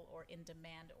practical or in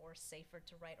demand or safer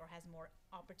to write or has more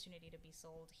opportunity to be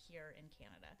sold here in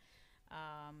Canada.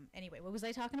 Anyway, what was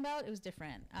I talking about? It was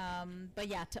different. But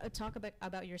yeah, talk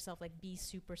about yourself, like be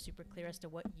super, super clear as to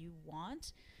what you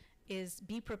want. Is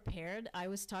be prepared. I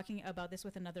was talking about this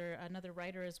with another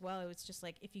writer as well. It was just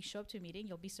like, if you show up to a meeting,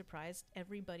 you'll be surprised.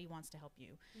 Everybody wants to help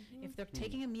you. If they're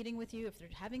taking a meeting with you, if they're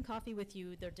having coffee with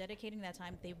you, they're dedicating that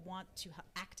time. They want to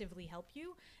actively help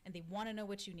you, and they want to know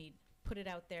what you need. Put it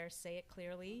out there, say it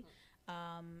clearly,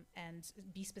 and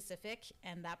be specific.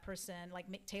 And that person, like,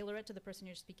 tailor it to the person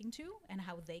you're speaking to and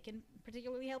how they can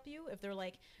particularly help you. If they're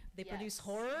like, they produce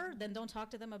horror, then don't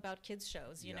talk to them about kids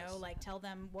shows, you know, like tell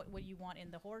them what you want in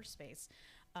the horror space.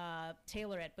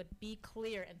 Tailor it, but be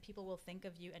clear, and people will think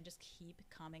of you, and just keep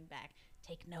coming back.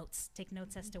 Take notes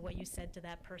as to what you said to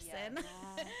that person.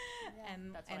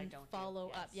 and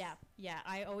follow up.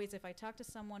 I always, if I talk to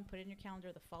someone, put it in your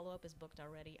calendar, the follow-up is booked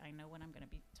already. I know when I'm going to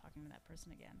be talking to that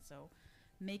person again. So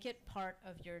make it part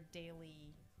of your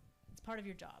daily, it's part of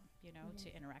your job, you know,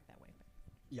 to interact that way.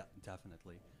 Yeah,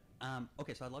 definitely.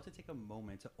 Okay, so I'd love to take a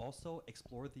moment to also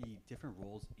explore the different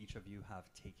roles each of you have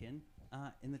taken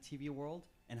in the TV world,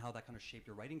 and how that kind of shaped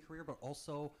your writing career, but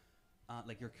also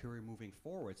like your career moving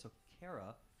forward. So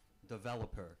Kara,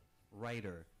 developer,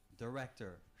 writer,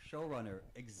 director, showrunner,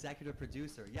 executive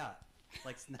producer,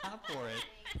 like snap for it,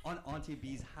 on Auntie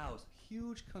B's House.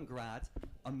 Huge congrats,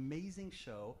 amazing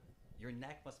show. Your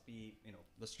neck must be, you know,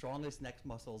 the strongest neck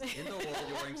muscles in the world.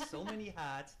 You're wearing so many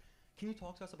hats. Can you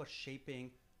talk to us about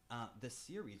shaping this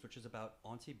series, which is about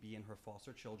Auntie B and her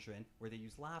foster children, where they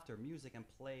use laughter, music, and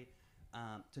play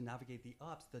to navigate the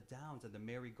ups, the downs, and the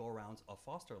merry-go-rounds of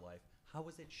foster life? How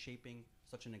was it shaping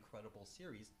such an incredible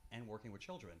series and working with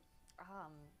children?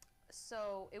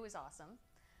 So it was awesome.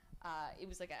 It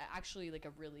was like actually like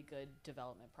a really good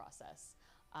development process,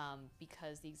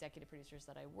 because the executive producers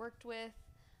that I worked with,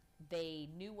 they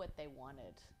knew what they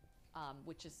wanted,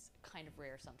 which is kind of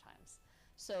rare sometimes.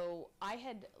 So I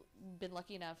had been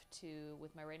lucky enough to,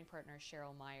 with my writing partner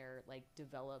Cheryl Meyer, like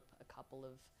develop a couple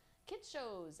of kids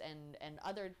shows and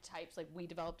other types. Like we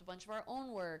developed a bunch of our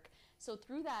own work. So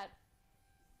through that,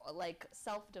 like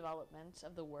self-development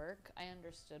of the work, I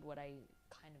understood what I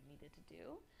kind of needed to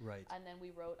do. Right. And then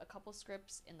we wrote a couple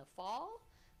scripts in the fall.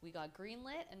 We got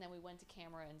greenlit, and then we went to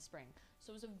camera in spring.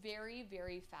 So it was a very,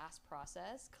 very fast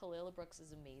process. Kalila Brooks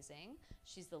is amazing.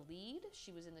 She's the lead.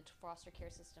 She was in the foster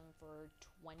care system for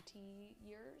 20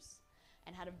 years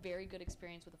and had a very good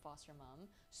experience with a foster mom.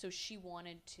 So she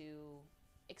wanted to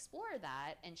explore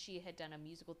that, and she had done a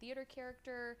musical theater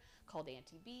character called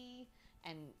Auntie B,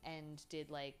 and did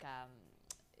like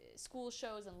school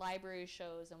shows and library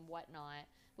shows and whatnot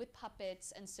with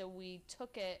puppets. And so we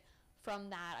took it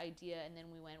from that idea, and then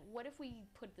we went, what if we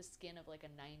put the skin of like a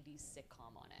 90s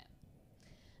sitcom on it?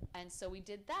 And so we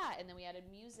did that, and then we added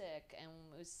music, and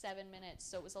it was 7 minutes,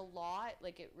 so it was a lot.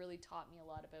 Like, it really taught me a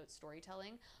lot about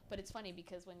storytelling. But it's funny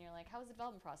because when you're like, how was the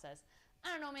development process? I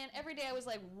don't know, man. Every day I was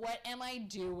like, what am I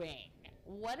doing?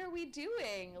 What are we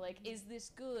doing? Like, is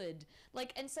this good?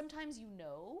 Like, and sometimes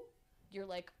you're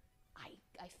like,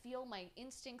 I feel my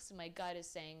instincts and my gut is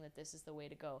saying that this is the way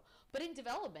to go. But in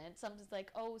development, sometimes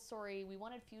like, oh, sorry, we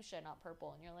wanted fuchsia, not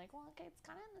purple. And you're like, well, okay, it's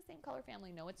kind of in the same color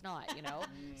family. No, it's not, you know?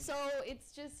 So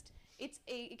it's just,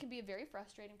 it can be a very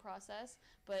frustrating process.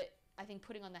 But I think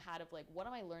putting on the hat of like, what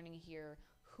am I learning here?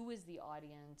 Who is the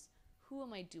audience? Who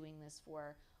am I doing this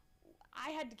for? I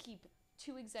had to keep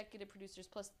 2 executive producers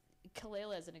plus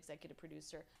Kalila as an executive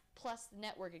producer, plus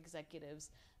network executives.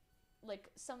 Like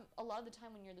a lot of the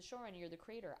time when you're the showrunner, you're the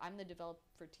creator. I'm the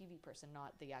developer TV person,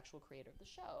 not the actual creator of the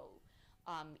show.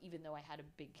 Even though I had a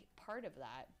big part of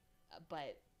that,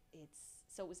 but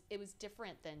it was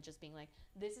different than just being like,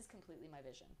 this is completely my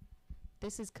vision.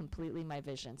 This is completely my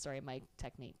vision. Sorry, my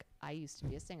technique. I used to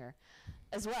be a singer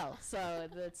as well, so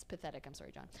that's pathetic. I'm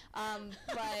sorry, John.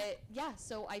 But yeah,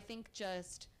 so I think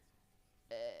just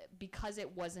because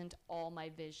it wasn't all my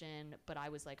vision, but I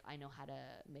was like, I know how to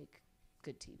make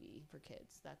good TV for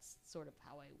kids. That's sort of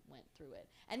how I went through it.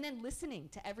 And then listening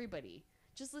to everybody,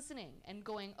 just listening and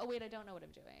going, oh wait, I don't know what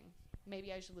I'm doing.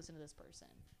 Maybe I should listen to this person.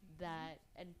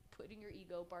 And putting your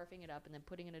ego, barfing it up, and then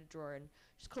putting it in a drawer and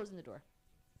just closing the door.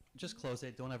 Just close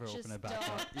it. Don't ever Just open it back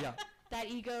up. Yeah. That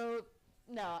ego,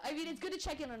 no. I mean, it's good to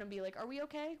check in on and be like, are we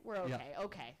okay? We're okay. Yeah.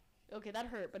 Okay, that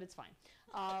hurt, but it's fine.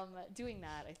 Doing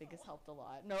that, I think, has helped a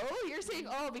lot. No, you're saying,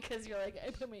 because you're like,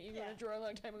 I put my ego in a drawer a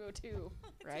long time ago, too.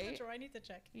 Right? It's in a drawer. I need to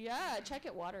check. Yeah, check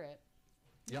it, water it.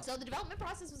 Yeah. So the development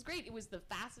process was great. It was the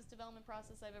fastest development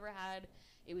process I've ever had.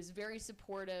 It was very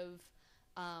supportive.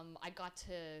 I got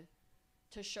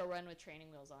to showrun with training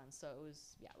wheels on, so it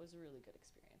was a really good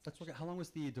experience. That's okay. How long was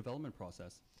the development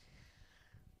process?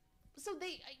 So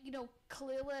they,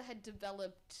 Kalila had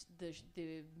developed the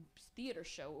theater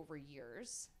show over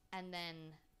years, and then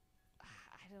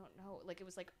I don't know, like it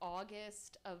was like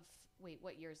August of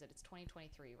what year is it? It's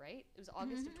 2023, right? It was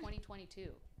August of 2022,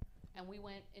 and we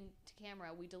went into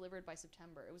camera. We delivered by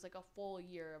September. It was like a full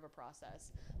year of a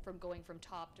process from going from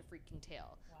top to freaking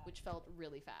tail, which felt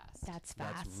really fast. That's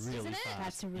fast. That's really Isn't it? fast.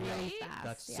 That's really fast.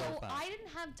 That's So so fast. I didn't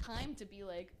have time to be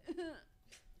like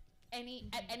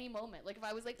at any moment. Like if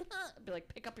I was like, I'd be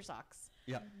like, pick up your socks.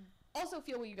 Yeah. Also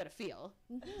feel what you gotta feel.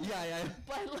 Yeah.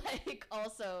 But like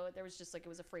also there was just like it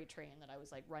was a freight train that I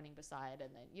was like running beside, and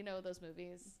then those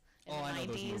movies in the I 90s know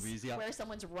those movies, yeah. where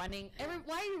someone's running.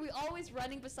 Why are we always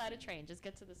running beside a train? Just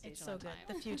get to the station It's so on good. time.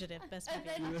 The Fugitive, best And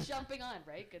movie. then jumping on,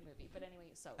 right? Good movie. But anyway,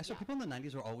 so I saw people in the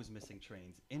 90s were always missing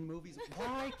trains. In movies,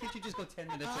 why can't you just go 10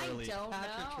 minutes early? I don't catch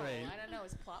know. your train? I don't know.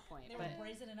 It's a plot point. They were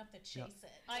brazen enough to chase it.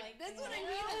 Like, that's what I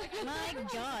mean. mean.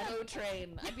 My God. No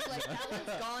train. I'd be like, that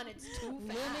one's gone. It's too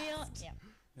fast.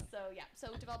 Yeah.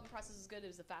 So development process was good. It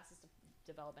was the fastest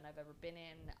development I've ever been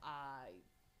in.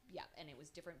 And it was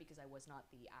different because I was not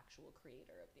the actual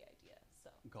creator of the idea. So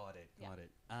Got it.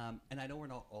 And I know we're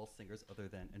not all singers other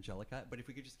than Angelica, but if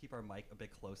we could just keep our mic a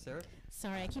bit closer.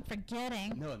 Sorry, I keep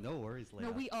forgetting. No worries, Leia.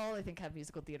 No, we all, I think, have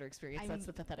musical theater experience. That's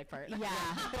the pathetic part. Yeah,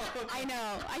 I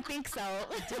know. I think so.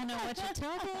 Don't know what you're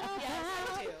talking about. Yes,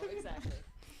 I do. Exactly.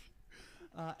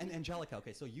 And Angelica,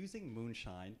 okay, so using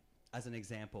Moonshine as an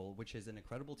example, which is an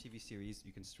incredible TV series,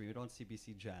 you can stream it on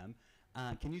CBC Gem.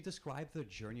 Can you describe the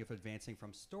journey of advancing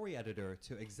from story editor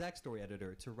to exec story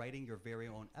editor to writing your very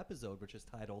own episode, which is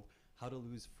titled How to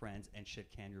Lose Friends and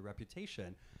Shit Can Your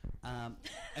Reputation?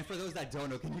 And for those that don't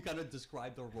know, can you kind of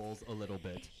describe the roles a little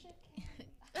bit?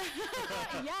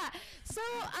 Yeah. So,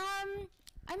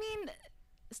 I mean,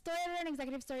 story editor and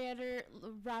executive story editor,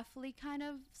 roughly kind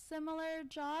of similar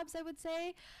jobs, I would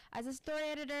say. As a story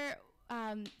editor,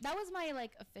 that was my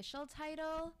official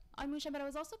title on Moonshine, but I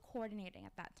was also coordinating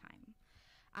at that time.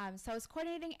 So I was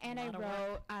coordinating, and I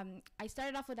wrote. I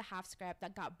started off with a half script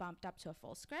that got bumped up to a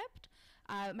full script.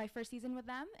 my first season with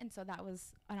them, and so that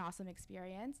was an awesome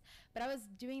experience. But I was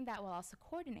doing that while also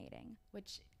coordinating,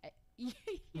 which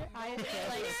your eyes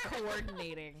like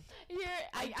coordinating.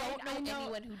 I don't know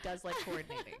anyone who does like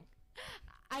coordinating.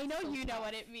 I know you know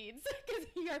what it means because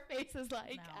your face is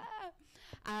like,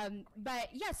 but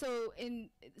yeah, so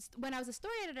when I was a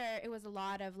story editor, it was a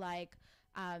lot of like,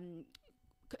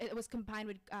 it was combined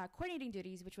with coordinating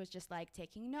duties, which was just like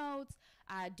taking notes,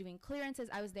 doing clearances.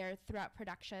 I was there throughout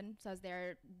production, so I was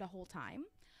there the whole time.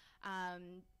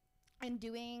 And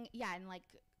doing, and like,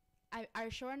 our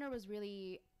showrunner was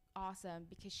really awesome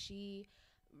because she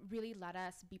really let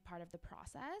us be part of the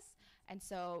process. And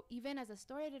so even as a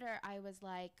story editor, I was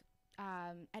like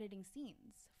editing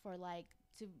scenes for like,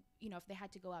 to, you know, if they had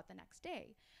to go out the next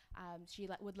day, she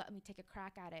would let me take a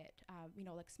crack at it, you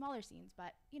know, like smaller scenes,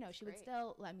 but you know, she would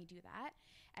still let me do that.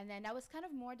 And then that was kind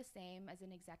of more the same as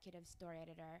an executive story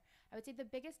editor. I would say the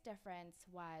biggest difference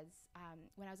was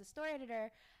when I was a story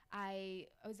editor, I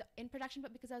was in production,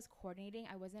 but because I was coordinating,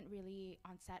 I wasn't really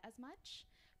on set as much.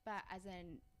 But as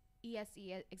an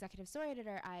ESE, executive story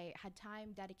editor, I had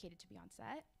time dedicated to be on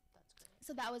set. That's great.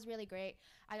 So that was really great.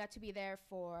 I got to be there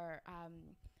for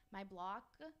my block,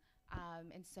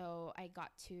 and so I got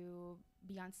to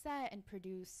be on set and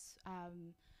produce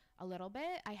a little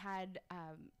bit. I had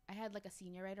like a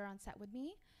senior writer on set with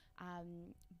me,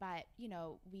 but you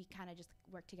know, we kind of just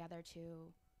worked together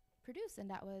to produce, and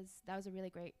that was a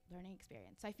really great learning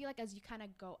experience. So I feel like as you kind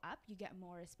of go up, you get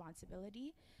more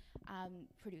responsibility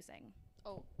producing.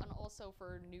 Oh, and also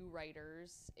for new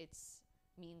writers, it's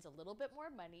means a little bit more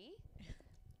money.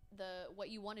 What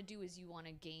you want to do is you want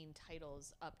to gain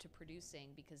titles up to producing,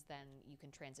 because then you can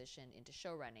transition into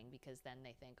showrunning, because then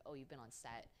they think, oh, you've been on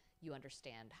set, you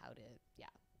understand how to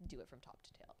do it from top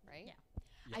to tail, right?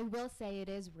 Yeah. I will say it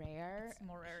is rare. It's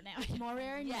more rare now. It's more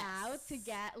rare now to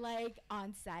get like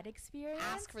on-set experience.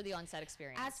 Ask for the on-set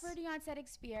experience. Ask for the on-set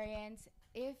experience.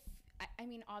 If I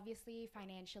mean, obviously,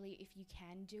 financially, if you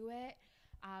can do it,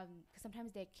 because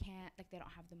sometimes they can't, like, they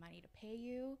don't have the money to pay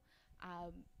you.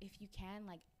 If you can,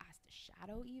 like, ask to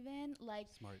shadow even, like,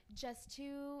 just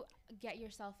to get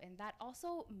yourself in that.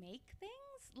 Also, make things.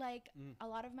 Like, a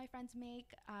lot of my friends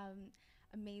make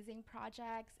amazing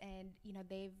projects, and, you know,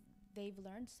 they've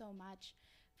learned so much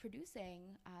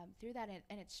producing through that,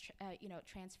 and it's, you know,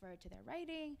 transferred to their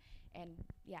writing, and,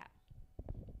 yeah.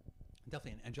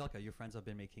 Definitely. And Angelica, your friends have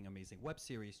been making amazing web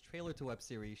series, trailer to web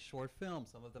series, short films.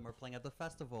 Some of them are playing at the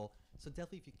festival. So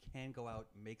definitely, if you can go out,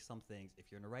 make some things. If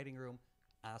you're in a writing room,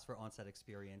 ask for on-set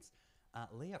experience.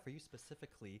 Leah, for you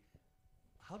specifically,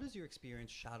 how does your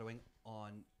experience shadowing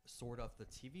on sort of the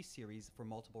TV series for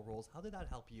multiple roles, how did that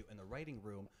help you in the writing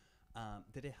room?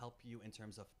 Did it help you in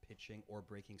terms of pitching or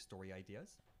breaking story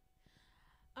ideas?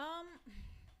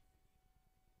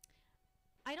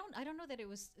 I don't know that it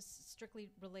was strictly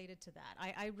related to that.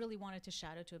 I really wanted to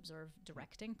shadow to observe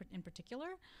directing in particular,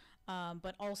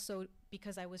 but also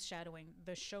because I was shadowing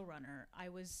the showrunner, I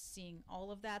was seeing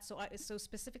all of that. So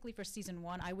specifically for season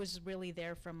 1, I was really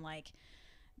there from like,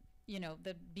 you know,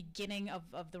 the beginning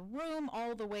of the room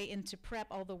all the way into prep,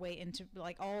 all the way into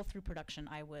like all through production.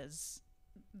 I was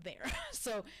there.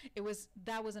 So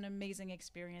that was an amazing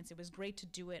experience. It was great to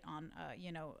do it on,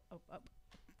 you know, a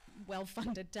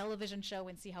well-funded television show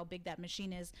and see how big that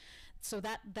machine is. So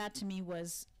that to me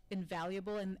was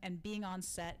invaluable, and being on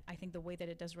set, I think the way that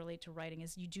it does relate to writing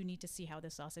is you do need to see how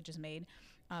the sausage is made,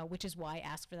 which is why I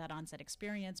ask for that on-set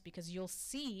experience, because you'll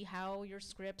see how your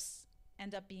scripts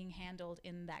end up being handled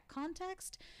in that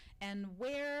context and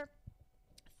where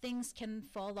things can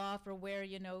fall off, or where,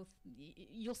 you know,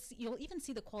 you'll even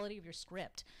see the quality of your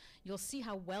script. You'll see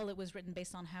how well it was written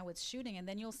based on how it's shooting, and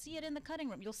then you'll see it in the cutting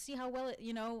room. You'll see how well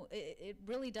it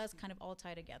really does kind of all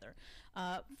tie together.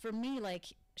 For me, like,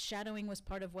 shadowing was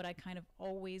part of what I kind of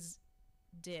always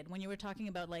did. When you were talking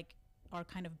about like our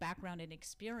kind of background and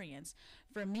experience,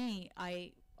 for me,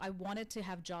 I wanted to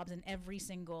have jobs in every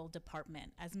single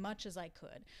department as much as I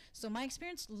could. So my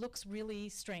experience looks really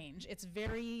strange.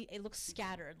 It looks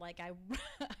scattered. Like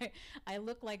I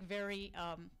look like very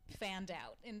fanned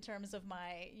out in terms of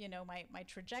my, you know, my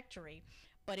trajectory.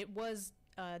 But it was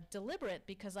deliberate,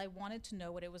 because I wanted to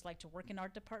know what it was like to work in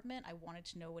art department. I wanted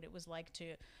to know what it was like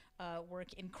to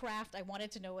work in craft. I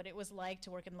wanted to know what it was like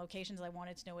to work in locations. I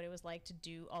wanted to know what it was like to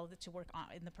do to work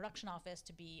in the production office,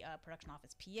 to be a production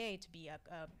office PA, to be a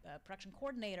production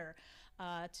coordinator,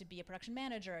 to be a production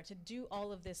manager, to do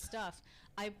all of this stuff.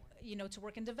 To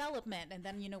work in development, and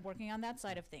then, you know, working on that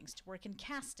side of things, to work in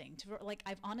casting,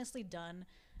 I've honestly done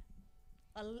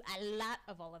a lot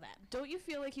of all of that. Don't you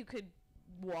feel like you could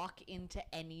walk into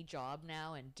any job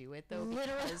now and do it though,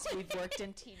 Literally. because we've worked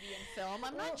in TV and film.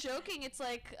 I'm not joking. It's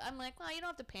like, I'm like, well, you don't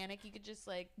have to panic. You could just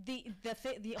like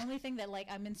The only thing that like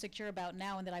I'm insecure about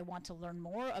now and that I want to learn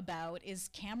more about is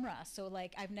camera. So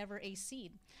like I've never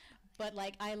AC'd. But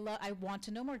like I want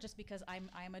to know more just because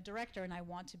I'm a director and I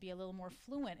want to be a little more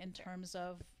fluent in terms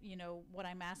of, you know, what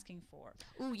I'm asking for.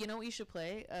 Ooh, you know what you should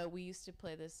play? We used to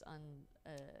play this on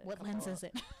What lens is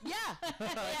it? Yeah.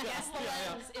 Yes, the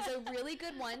lens is a really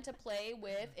good one to play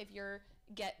with if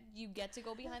you get to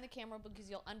go behind the camera, because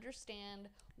you'll understand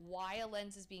why a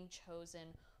lens is being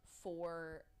chosen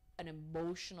for an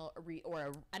emotional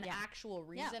an actual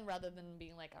reason, rather than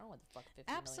being like, I don't know what the fuck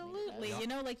 50 Absolutely. You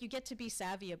know, like you get to be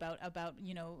savvy about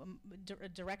you know, a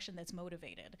direction that's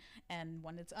motivated and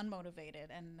one that's unmotivated,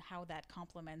 and how that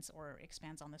complements or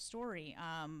expands on the story.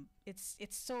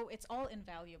 It's all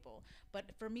invaluable.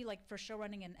 But for me, like for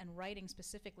showrunning and writing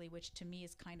specifically, which to me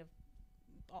is kind of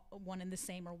one and the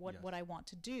same, or what I want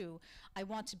to do. I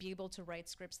want to be able to write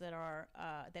scripts that are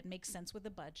that make sense with the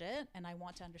budget, and I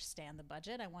want to understand the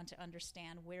budget. I want to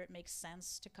understand where it makes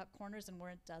sense to cut corners and where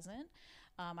it doesn't.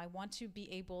 I want to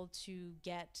be able to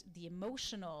get the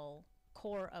emotional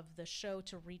core of the show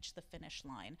to reach the finish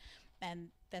line, and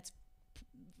that's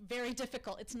very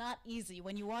difficult. It's not easy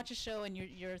when you watch a show and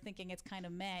you're thinking it's kind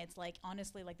of meh. It's like,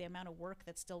 honestly, like the amount of work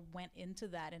that still went into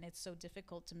that, and it's so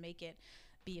difficult to make it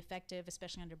be effective,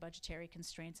 especially under budgetary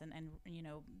constraints and you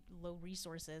know, low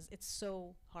resources. It's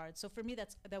so hard. So for me,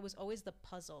 that was always the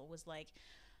puzzle, was like,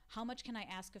 how much can I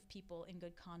ask of people in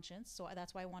good conscience? So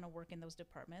that's why I want to work in those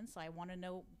departments. I want to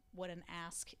know what an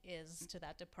ask is to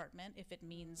that department, if it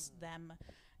means them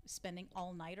spending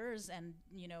all-nighters, and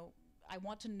you know, I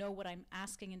want to know what I'm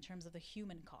asking in terms of the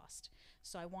human cost.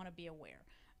 So I want to be aware.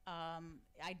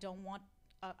 I don't want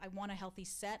I want a healthy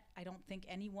set. I don't think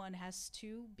anyone has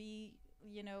to be,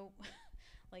 you know,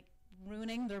 like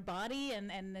ruining their body and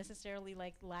necessarily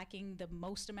like lacking the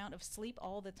most amount of sleep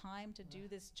all the time to do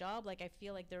this job. Like I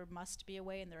feel like there must be a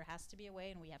way, and there has to be a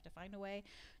way, and we have to find a way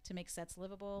to make sets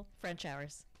livable. French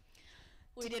hours.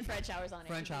 We did French hours on it.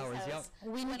 French hours, yep.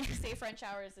 When we say French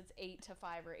hours, it's 8 to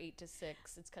 5 or 8 to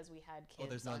 6. It's because we had kids. Oh,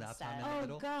 there's no on nap set. time in the Oh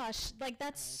middle? gosh, like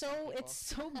that's so, it's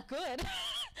so good.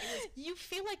 You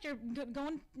feel like you're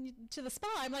going to the spa.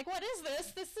 I'm like, what is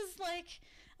this? This is like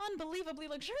unbelievably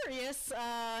luxurious,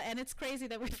 and it's crazy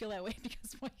that we feel that way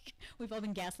because like, we've all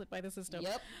been gaslit by the system.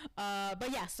 Yep.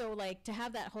 But yeah, so like to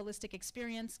have that holistic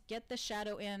experience, get the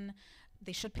shadow in.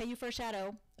 They should pay you for a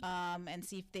shadow, and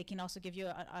see if they can also give you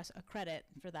a credit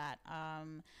for that.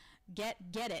 Get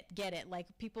it. Like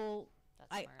people,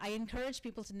 I encourage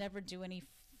people to never do any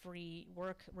free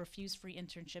work, refuse free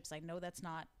internships. I know that's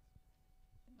not,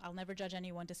 I'll never judge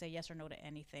anyone to say yes or no to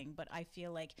anything, but I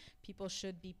feel like people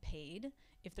should be paid.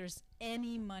 If there's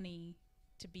any money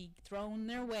to be thrown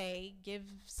their way, give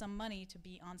some money to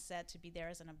be on set, to be there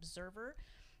as an observer.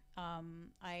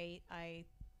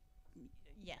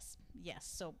 Yes.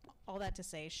 So all that to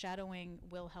say, shadowing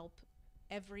will help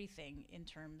everything in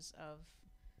terms of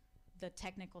the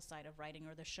technical side of writing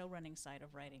or the show running side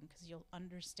of writing, because you'll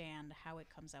understand how it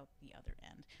comes out the other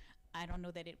end. I don't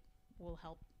know that it will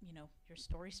help, you know, your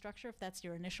story structure. If that's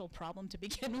your initial problem to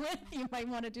begin with, you might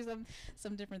want to do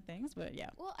some different things, but yeah.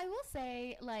 Well, I will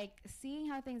say, like, seeing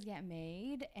how things get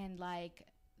made and like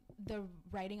the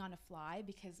writing on a fly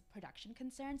because production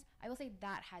concerns, I will say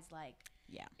that has like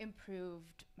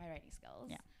improved my writing skills.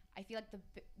 Yeah. I feel like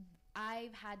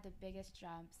I've had the biggest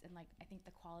jumps in like, I think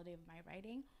the quality of my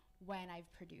writing when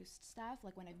I've produced stuff,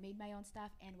 like when I've made my own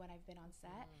stuff and when I've been on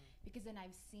set, because then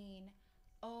I've seen,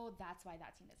 oh, that's why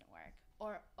that scene doesn't work,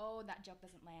 or oh, that joke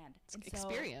doesn't land. It's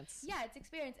experience. Yeah, it's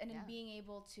experience, and then being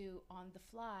able to on the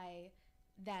fly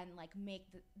then like make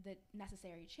the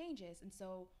necessary changes. And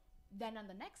so then on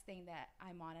the next thing that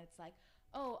I'm on, it's like,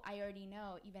 oh, I already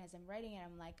know, even as I'm writing it,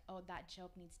 I'm like, oh, that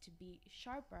joke needs to be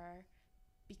sharper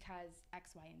because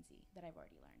X, Y, and Z that I've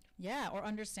already learned. Yeah, or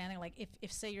understanding, like,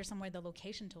 if say you're somewhere the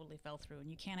location totally fell through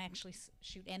and you can't actually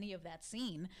shoot any of that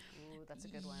scene. Ooh, that's a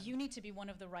good one. You need to be one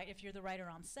of the if you're the writer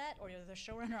on set or you're the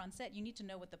showrunner on set, you need to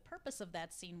know what the purpose of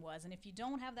that scene was. And if you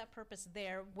don't have that purpose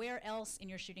there, where else in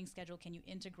your shooting schedule can you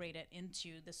integrate it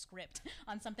into the script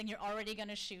on something you're already going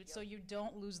to shoot, so you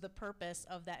don't lose the purpose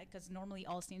of that, because normally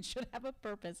all scenes should have a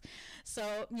purpose.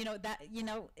 So,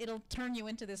 it'll turn you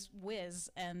into this whiz.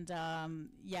 And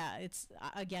yeah, it's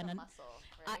again, a muscle,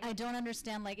 right? I don't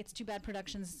understand, like, it's too bad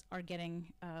productions are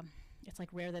getting, it's like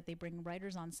rare that they bring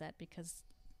writers on set, because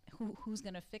who's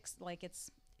going to fix, like,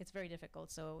 it's very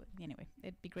difficult. So anyway,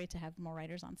 it'd be great to have more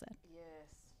writers on set. Yes.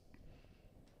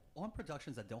 On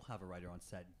productions that don't have a writer on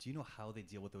set, do you know how they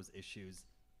deal with those issues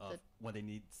when they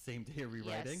need same day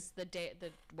rewriting?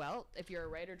 Yes, well, if you're a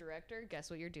writer director, guess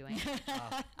what you're doing.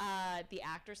 The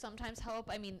actors sometimes help.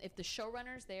 I mean, if the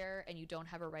showrunner's there and you don't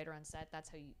have a writer on set, that's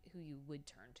who you would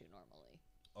turn to normally.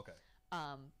 Okay.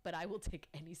 But I will take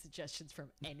any suggestions from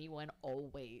anyone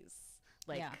always.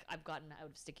 Like, I've gotten out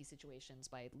of sticky situations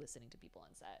by listening to people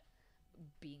on set,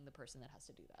 being the person that has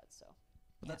to do that. So,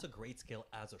 but that's a great skill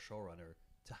as a showrunner,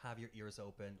 to have your ears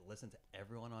open, listen to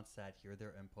everyone on set, hear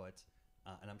their input.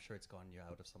 And I'm sure it's gotten you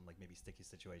out of some, like, maybe sticky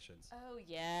situations. Oh,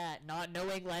 yeah. Not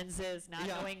knowing lenses, not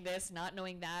knowing this, not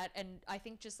knowing that. And I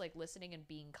think just, like, listening and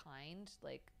being kind,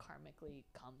 like, karmically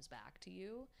comes back to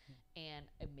you. And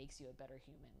it makes you a better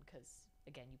human because,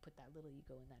 again, you put that little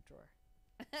ego in that drawer.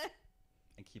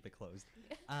 And keep it closed.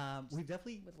 We've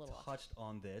definitely touched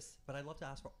on this, but I'd love to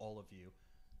ask for all of you.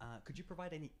 Could you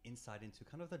provide any insight into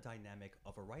kind of the dynamic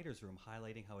of a writer's room,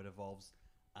 highlighting how it evolves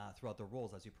throughout the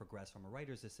roles as you progress from a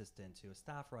writer's assistant to a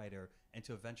staff writer and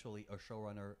to eventually a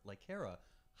showrunner like Kara?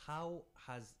 How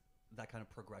has that kind of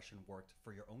progression worked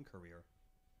for your own career?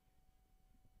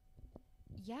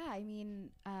 I mean,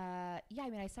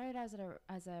 I started as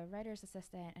a writer's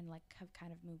assistant and like have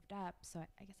kind of moved up, so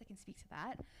I guess I can speak to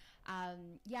that.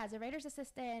 As a writer's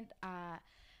assistant, I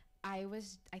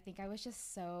think I was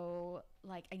just so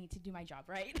like, I need to do my job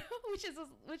right, which is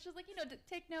like, you know, to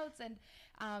take notes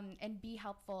and be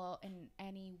helpful in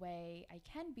any way I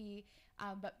can be,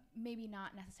 but maybe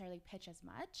not necessarily pitch as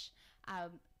much.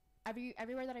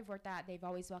 Everywhere that I've worked at, they've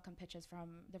always welcomed pitches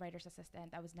from the writer's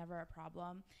assistant. That was never a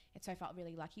problem, and so I felt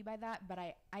really lucky by that. But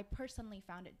I personally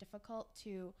found it difficult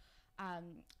to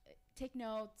take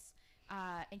notes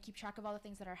and keep track of all the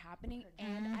things that are happening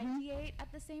and ideate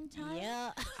at the same time.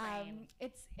 Yeah.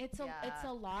 It's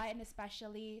a lot, and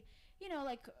especially, you know,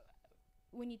 like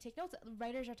when you take notes,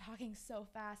 writers are talking so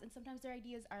fast, and sometimes their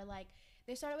ideas are like,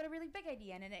 they start out with a really big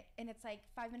idea, and it's like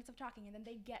 5 minutes of talking, and then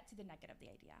they get to the nugget of the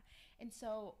idea. And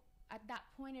so at that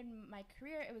point in my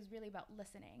career, it was really about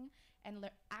listening and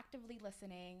actively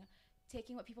listening,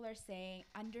 taking what people are saying,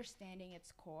 understanding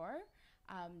its core.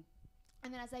 And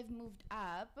then as I've moved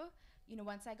up, you know,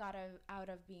 once I got out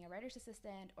of being a writer's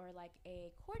assistant or like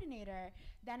a coordinator,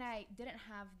 then I didn't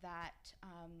have that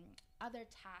other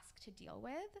task to deal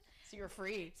with. So you're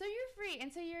free.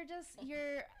 And so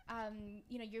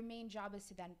you know, your main job is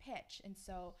to then pitch. And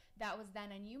so that was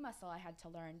then a new muscle I had to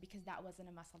learn, because that wasn't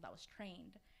a muscle that was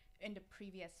trained in the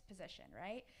previous position,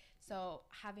 right? So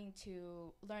having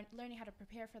to learning how to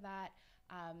prepare for that,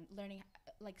 learning,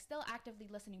 like still actively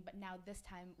listening, but now this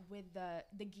time with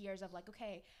the gears of like,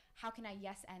 okay, how can I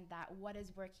yes and that? What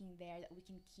is working there that we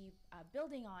can keep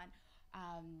building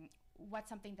on? What's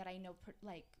something that I know,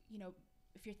 like, you know,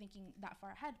 if you're thinking that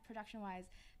far ahead, production-wise,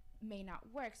 may not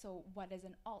work. So what is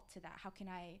an alt to that? How can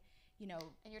I, you know?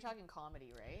 And you're talking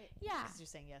comedy, right? Yeah. Because you're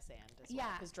saying yes and as well.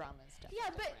 Because drama is definitely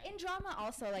but different. in drama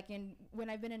also, like when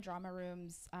I've been in drama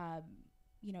rooms,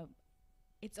 you know,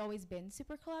 it's always been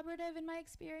super collaborative in my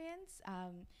experience.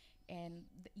 And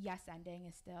yes ending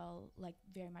is still like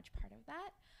very much part of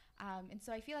that. And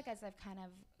so I feel like as I've kind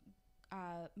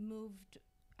of moved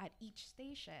at each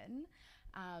station,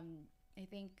 I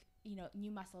think, you know, new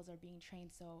muscles are being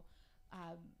trained. So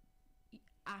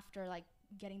after like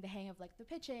getting the hang of like the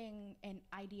pitching and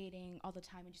ideating all the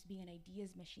time and just being an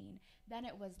ideas machine, then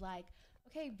it was like,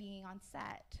 okay, being on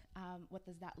set, what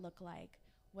does that look like?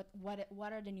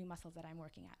 What are the new muscles that I'm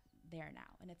working at there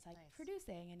now? And it's like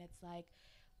producing, and it's like,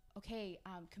 okay,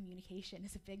 communication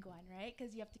is a big one, right?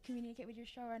 Because you have to communicate with your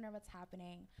showrunner what's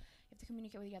happening, you have to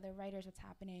communicate with the other writers what's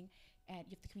happening, and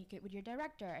you have to communicate with your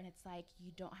director, and it's like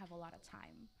you don't have a lot of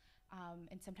time.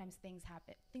 And sometimes things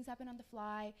happen on the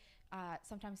fly.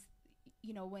 Sometimes,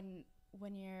 you know, when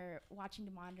you're watching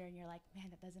the monitor and you're like, man,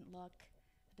 that doesn't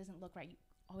look right, you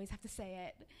always have to say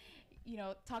it, you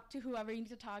know, talk to whoever you need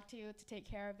to talk to take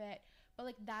care of it. But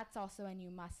like that's also a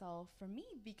new muscle for me,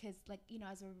 because like, you know,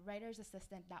 as a writer's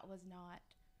assistant, that was not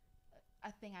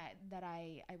a thing that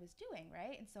I was doing,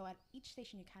 right? And so at each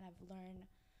station you kind of learn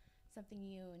something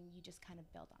new, and you just kind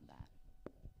of build on that.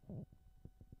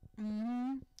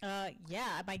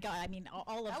 Yeah, my God, I mean,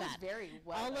 all of that. That was very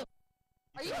well. All of,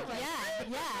 are you right?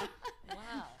 Yeah.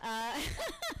 Wow.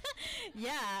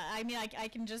 Yeah, I mean, I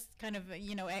can just kind of,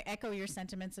 you know, echo your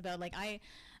sentiments about like I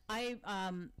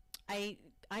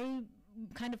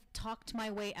kind of talked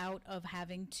my way out of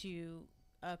having to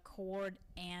chord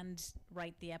and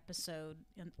write the episode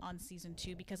on season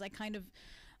 2, because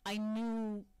I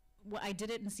knew. Well, I did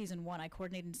it in season 1. I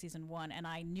coordinated in season 1, and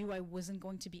I knew I wasn't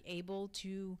going to be able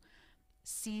to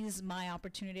seize my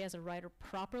opportunity as a writer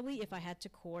properly if I had to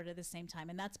chord at the same time.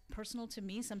 And that's personal to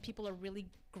me. Some people are really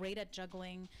great at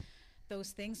juggling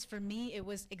those things. For me, it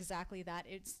was exactly that.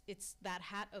 It's that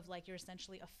hat of like, you're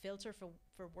essentially a filter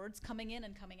for words coming in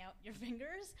and coming out your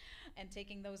fingers, and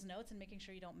taking those notes and making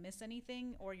sure you don't miss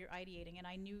anything, or you're ideating. And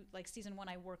I knew, like, season 1,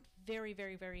 I worked very,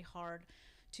 very, very hard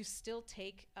to still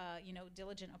take,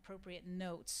 diligent, appropriate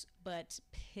notes, but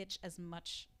pitch as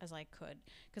much as I could,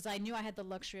 because I knew I had the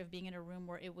luxury of being in a room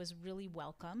where it was really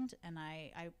welcomed, and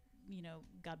I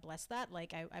God bless that.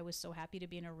 Like, I was so happy to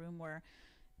be in a room where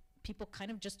people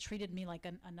kind of just treated me like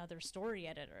another story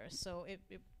editor. So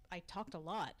I talked a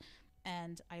lot,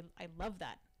 and I love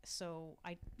that. So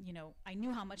I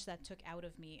knew how much that took out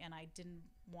of me, and I didn't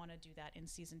want to do that in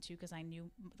season 2, because I knew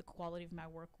the quality of my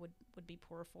work would be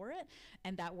poor for it.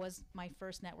 And that was my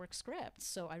first network script.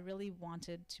 So I really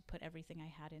wanted to put everything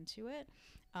I had into it.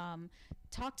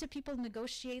 Talk to people,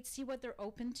 negotiate, see what they're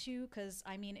open to, because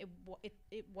I mean,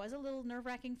 it was a little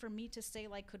nerve-wracking for me to say,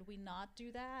 like, could we not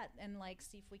do that, and like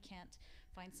see if we can't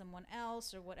find someone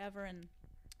else or whatever. And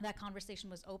that conversation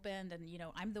was opened, and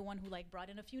I'm the one who like brought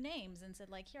in a few names and said,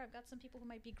 like, here, I've got some people who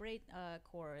might be great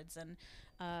chords, and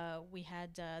we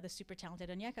had the super talented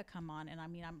Angelica come on, and I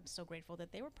mean, I'm so grateful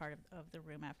that they were part of the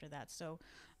room after that. So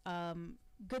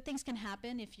good things can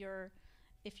happen if you're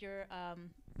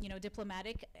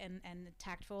diplomatic and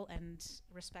tactful and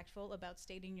respectful about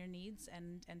stating your needs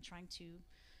and trying to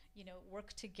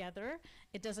work together.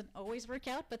 It doesn't always work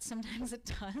out, but sometimes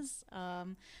it does.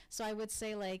 So I would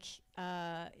say, like,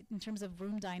 in terms of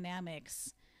room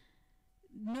dynamics,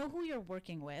 know who you're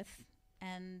working with,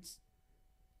 and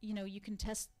you can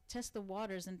test the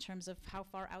waters in terms of how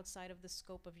far outside of the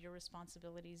scope of your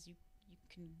responsibilities you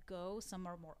can go. Some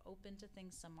are more open to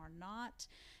things, some are not,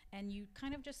 and you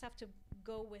kind of just have to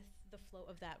go with the flow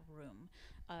of that room.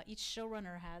 Each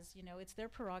showrunner has, it's their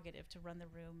prerogative to run the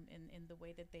room in the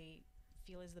way that they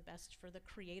feel is the best for the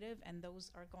creative, and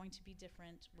those are going to be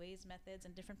different ways, methods,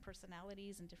 and different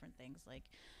personalities and different things. Like,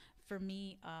 for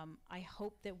me, I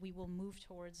hope that we will move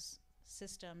towards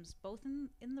systems, both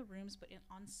in the rooms but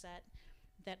on set,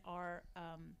 that are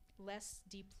less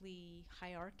deeply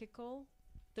hierarchical.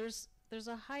 There's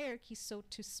a hierarchy, so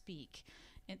to speak,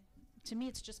 and to me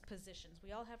it's just positions.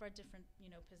 We all have our different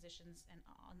positions and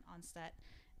on set.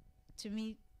 To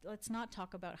me, let's not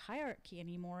talk about hierarchy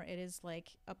anymore. It is like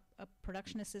a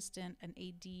production assistant, an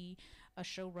AD, a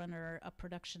showrunner, a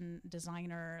production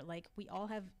designer. Like, we all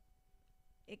have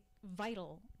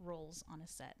vital roles on a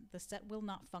set. The set will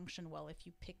not function well if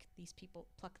you pick these people,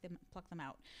 pluck them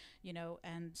out,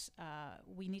 and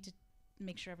we need to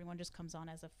make sure everyone just comes on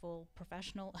as a full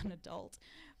professional, an adult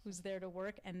who's there to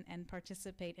work and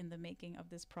participate in the making of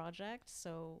this project.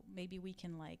 So maybe we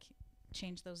can like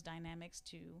change those dynamics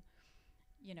to,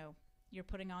 you're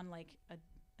putting on like a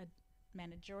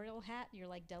managerial hat, you're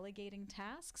like delegating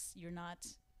tasks, you're not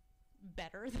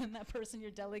better than that person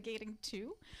you're delegating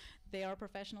to. They are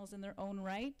professionals in their own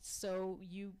right, so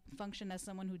you function as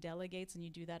someone who delegates, and you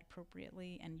do that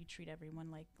appropriately, and you treat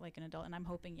everyone like an adult. And I'm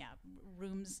hoping,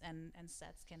 rooms and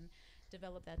sets can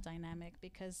develop that dynamic,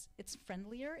 because it's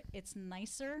friendlier, it's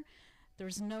nicer.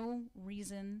 There's no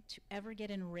reason to ever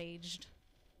get enraged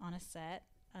on a set,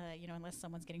 unless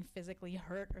someone's getting physically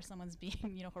hurt or someone's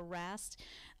being, harassed.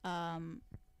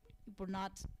 We're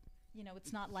not,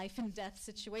 it's not life and death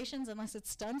situations unless it's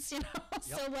stunts, Yep.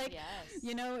 So like, Yes.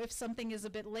 if something is a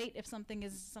bit late, if something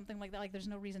is something like that, like there's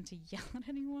no reason to yell at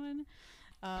anyone.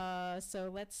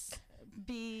 So let's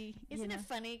be, Isn't it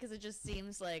funny? Because it just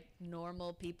seems like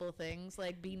normal people things,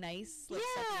 like be nice, like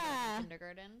stepping out of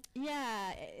kindergarten.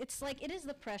 Yeah, it's like, it is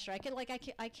the pressure. I can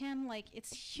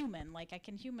it's human. Like, I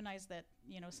can humanize that,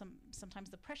 sometimes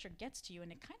the pressure gets to you,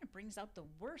 and it kind of brings out the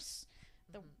worst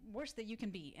that you can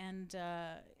be. And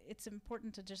it's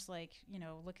important to just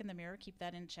look in the mirror, keep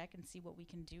that in check, and see what we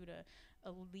can do to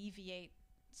alleviate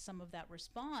some of that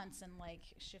response and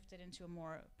shift it into a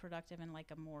more productive and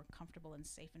a more comfortable and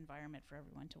safe environment for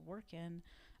everyone to work in,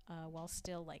 while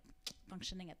still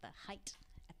functioning at the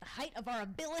height of our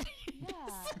abilities. Yeah.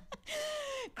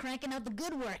 Cranking out the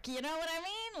good work, you know what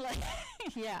I mean?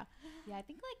 Yeah, I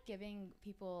think giving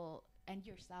people and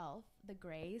yourself the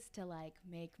grace to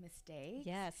make mistakes.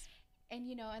 Yes. And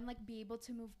and be able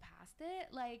to move past it.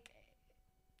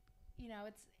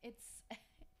 It's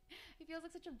it feels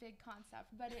like such a big concept,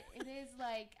 but it is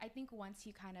I think once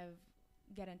you kind of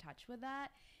get in touch with that,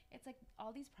 it's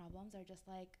all these problems are just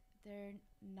they're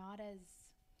not as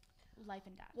life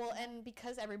and death. Well, and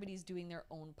because everybody's doing their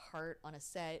own part on a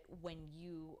set, when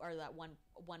you are that one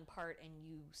part and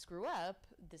you screw up,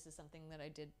 this is something that I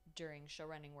did during show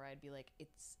running, where I'd be like,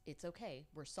 it's okay,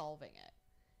 we're solving it.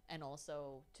 and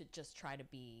also to just try to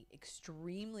be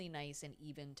extremely nice and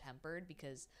even tempered,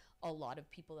 because a lot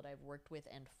of people that I've worked with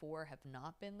and for have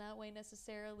not been that way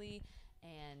necessarily.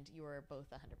 And you're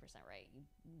both 100% right.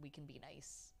 We can be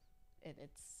nice.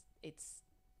 It's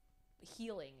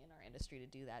healing in our industry to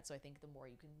do that. So I think the more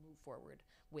you can move forward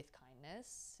with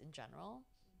kindness in general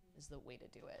is the way to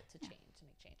do it, to change, to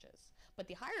make changes. But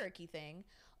the hierarchy thing,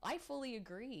 I fully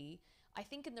agree. I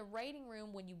think in the writing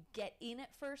room, when you get in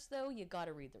at first, though, you got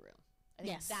to read the room. I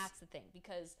think that's the thing,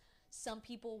 because some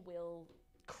people will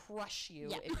crush you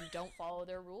if you don't follow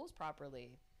their rules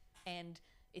properly. And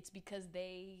it's because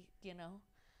they,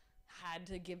 had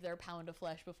to give their pound of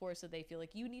flesh before, so they feel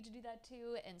like you need to do that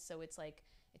too. And so it's like,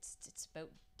 it's about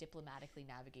diplomatically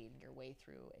navigating your way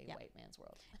through a white man's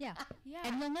world. Yeah. Yeah.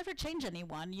 And you'll never change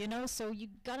anyone, so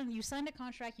you signed a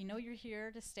contract, you're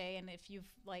here to stay, and if you've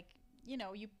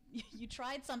you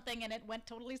tried something and it went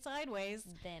totally sideways,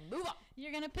 then move on.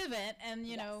 You're going to pivot and,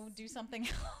 do something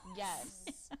else. Yes.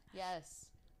 Yes.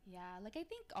 Yeah, like I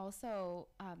think also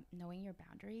knowing your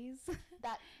boundaries.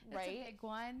 That's a big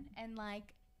one. And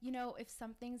like, if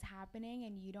something's happening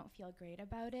and you don't feel great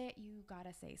about it, you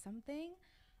gotta say something.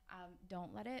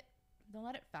 Don't let it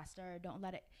fester. Don't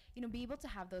let it, be able to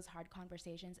have those hard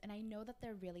conversations. And I know that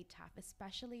they're really tough,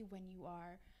 especially when you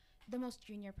are the most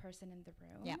junior person in the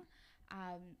room. Yeah.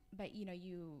 But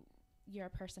you're a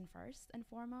person first and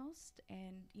foremost,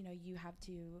 and you have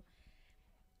to.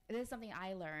 This is something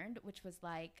I learned, which was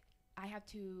like, I have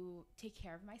to take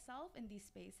care of myself in these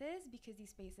spaces, because these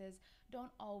spaces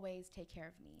don't always take care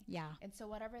of me. Yeah. And so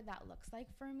whatever that looks like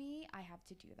for me, I have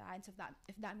to do that. And so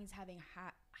if that means having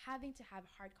to have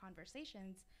hard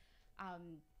conversations,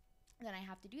 then I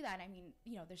have to do that. I mean,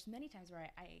 there's many times where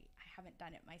I haven't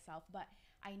done it myself, but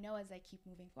I know as I keep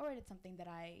moving forward, it's something that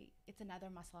it's another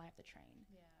muscle I have to train.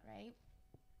 Yeah. Right?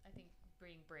 I think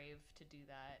being brave to do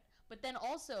that. But then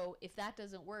also, if that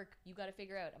doesn't work, you got to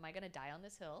figure out, am I going to die on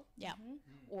this hill? Yeah. Mm-hmm.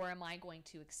 Or am I going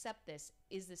to accept this?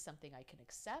 Is this something I can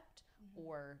accept?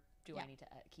 Or do I need to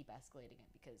keep escalating it?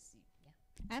 Because,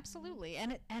 Absolutely.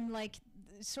 And like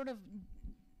sort of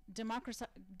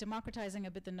democratizing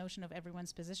a bit the notion of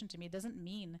everyone's position, to me, it doesn't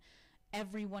mean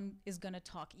everyone is going to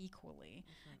talk equally.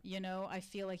 I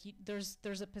feel like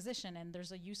there's a position and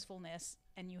there's a usefulness,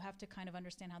 and you have to kind of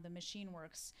understand how the machine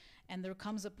works. And there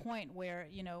comes a point where,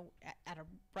 at a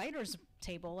writer's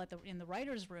table, in the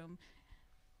writer's room,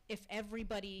 if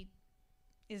everybody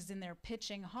is in there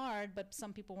pitching hard, but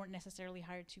some people weren't necessarily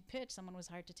hired to pitch, someone was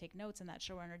hired to take notes, and that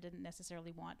showrunner didn't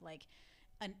necessarily want like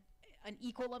an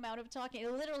equal amount of talking,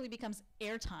 it literally becomes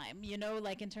airtime,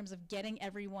 like in terms of getting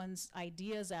everyone's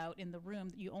ideas out in the room.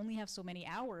 You only have so many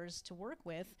hours to work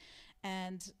with.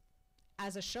 And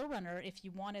as a showrunner, if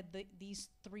you wanted these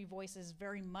three voices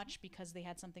very much because they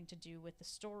had something to do with the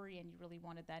story and you really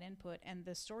wanted that input, and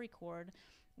the story chord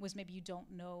was maybe you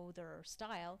don't know their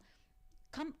style,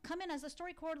 come in as a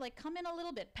story chord, like come in a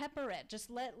little bit, pepper it, just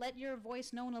let your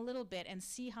voice known a little bit and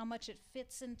see how much it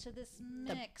fits into this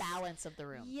mix. The balance of the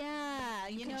room. Yeah,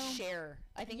 you can share.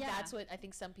 I think that's what I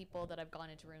think some people that I've gone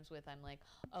into rooms with, I'm like,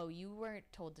 oh, you weren't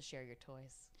told to share your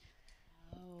toys.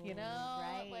 Oh,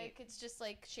 right. Like it's just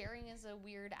like sharing is a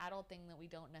weird adult thing that we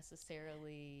don't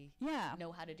necessarily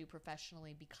know how to do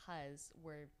professionally, because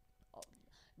we're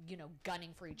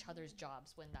gunning for each other's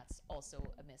jobs, when that's also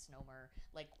a misnomer.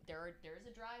 Like there's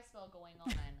a dry spell going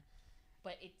on,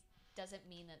 but it doesn't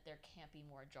mean that there can't be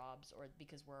more jobs, or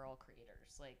because we're all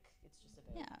creators. Like it's just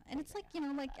about and it's like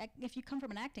if you come from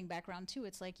an acting background too,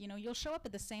 it's like you'll show up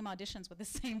at the same auditions with the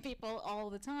same people all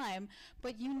the time,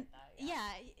 but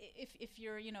if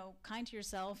you're kind to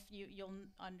yourself, you'll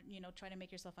try to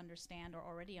make yourself understand, or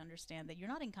already understand, that you're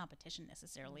not in competition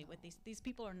necessarily with these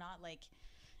people. Are not like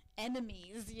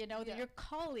enemies, they're your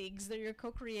colleagues, they're your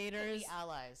co-creators,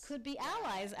 could be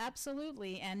allies,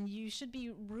 absolutely, and you should be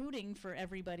rooting for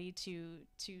everybody to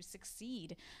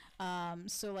succeed.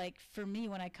 So like for me,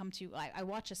 when I come to I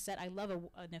watch a set, I love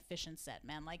an efficient set,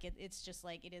 man. Like it's just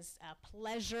like, it is a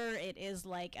pleasure. It is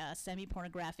like a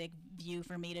semi-pornographic view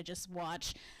for me to just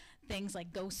watch things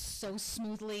like go so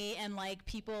smoothly, and like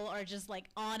people are just like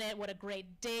on it. What a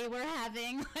great day we're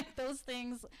having. Like those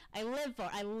things I live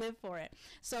for it.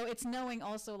 So it's knowing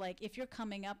also, like, if you're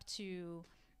coming up to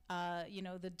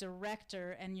the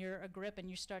director and you're a grip and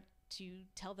you start to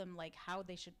tell them like how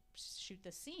they should shoot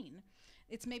the scene,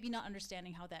 it's maybe not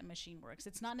understanding how that machine works.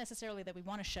 It's not necessarily that we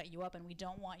want to shut you up and we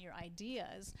don't want your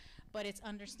ideas, but it's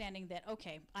understanding that,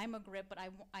 okay, I'm a grip, but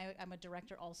I'm a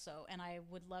director also, and I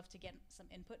would love to get some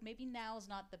input. Maybe now is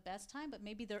not the best time, but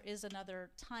maybe there is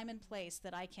another time and place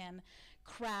that I can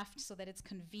craft so that it's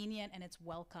convenient and it's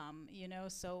welcome, you know?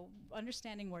 So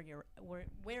understanding where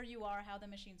you are, how the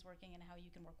machine's working, and how you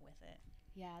can work with it.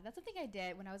 Yeah, that's something I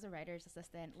did when I was a writer's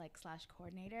assistant, like /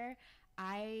 coordinator.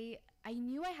 I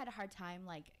knew I had a hard time,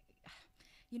 like,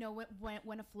 you know,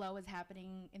 when a flow is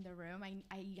happening in the room,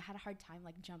 I had a hard time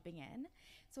like jumping in.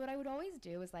 So what I would always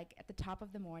do is like at the top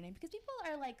of the morning, because people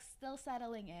are like still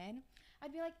settling in,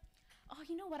 I'd be like, oh,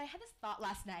 you know what? I had this thought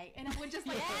last night, and I would just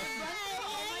like run through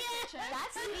all my pitches.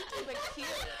 That's sneaky but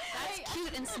cute. That's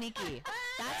cute and sneaky.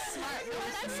 That's smart.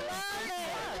 That's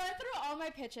smart. Run through all my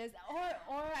pitches,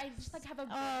 or I just like have a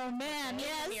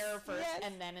Mirror first,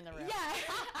 and then in the room. Yeah,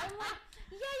 I'm like,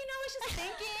 yeah, you know, I was just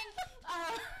thinking.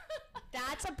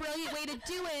 That's a brilliant way to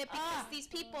do it because these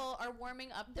people are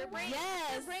warming up their brains.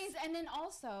 Their brains, and then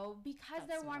also because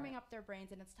they're warming up their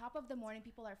brains, and it's top of the morning,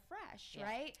 people are fresh,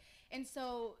 right? And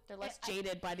so they're less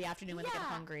jaded by the afternoon when they get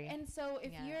hungry. And so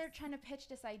if you're trying to pitch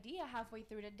this idea halfway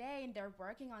through the day, and they're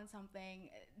working on something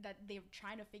that they're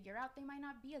trying to figure out, they might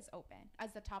not be as open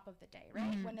as the top of the day,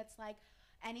 right? When it's like,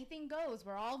 anything goes.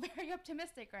 We're all very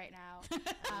optimistic right now.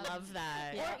 I love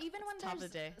that. Or even when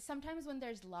sometimes when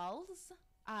there's lulls,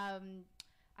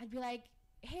 I'd be like,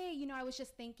 hey, you know, I was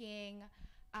just thinking,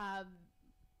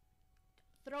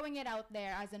 throwing it out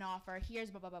there as an offer. Here's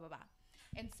blah blah blah blah blah.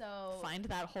 And so find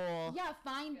that hole. Yeah,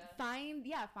 find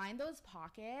those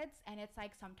pockets, and it's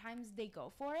like sometimes they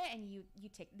go for it, and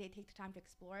they take the time to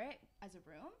explore it as a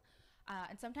room,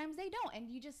 and sometimes they don't, and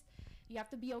you have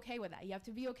to be okay with that. You have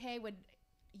to be okay with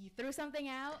you threw something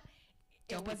out.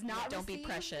 Don't be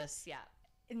precious. Yeah,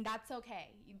 and that's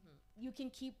okay. You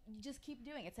just keep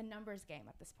doing it. It's a numbers game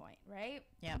at this point, right?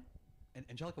 Yeah. And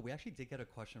Angelica, we actually did get a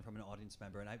question from an audience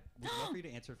member, and I would love for you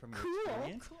to answer from your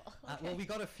experience. Cool. Okay. Well, we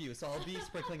got a few, so I'll be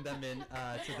sprinkling them in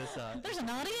to this. There's an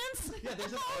audience? Yeah,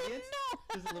 there's an audience. No.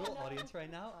 There's a little audience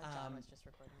right now. John was just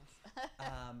recording this.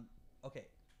 Okay.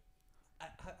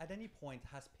 At any point,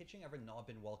 has pitching ever not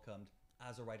been welcomed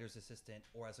as a writer's assistant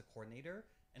or as a coordinator?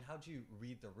 And how do you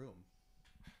read the room?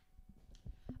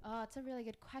 Oh, it's a really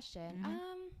good question.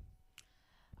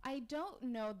 I don't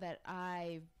know that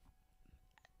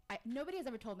nobody has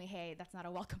ever told me, hey, that's not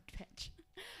a welcomed pitch.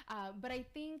 But I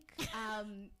think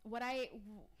when I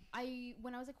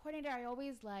was a coordinator, I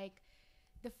always like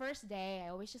the first day, I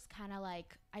always just kind of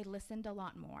like, I listened a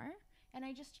lot more, and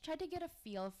I just tried to get a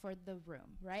feel for the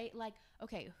room, right? Like,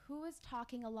 okay, who is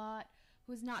talking a lot?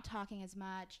 Who's not talking as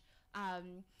much?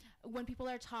 When people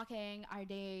are talking, are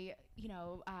they,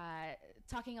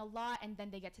 talking a lot and then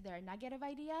they get to their negative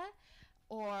idea?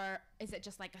 Or is it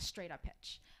just like a straight up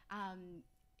pitch?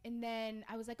 And then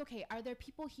I was like, okay, are there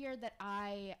people here that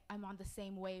I'm on the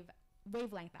same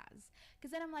wavelength as?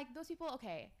 Because then I'm like, those people,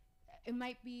 okay, it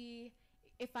might be,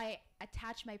 if I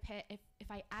attach my pitch,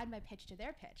 if I add my pitch to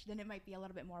their pitch, then it might be a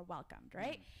little bit more welcomed,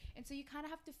 right? And so you kind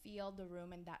of have to feel the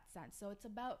room in that sense. So it's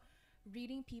about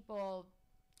reading people,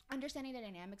 understanding the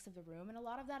dynamics of the room, and a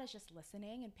lot of that is just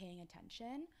listening and paying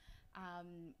attention,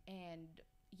 and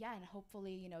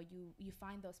hopefully you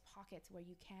find those pockets where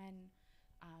you can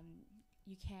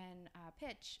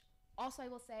pitch. Also, I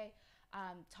will say,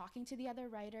 talking to the other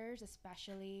writers,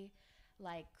 especially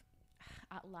like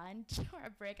at lunch or a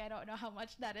break. I don't know how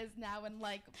much that is now in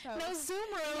like no Zoom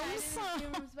rooms.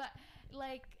 Zoom rooms, but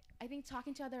like I think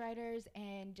talking to other writers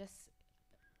and just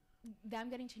them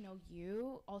getting to know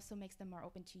you also makes them more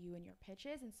open to you and your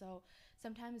pitches. And so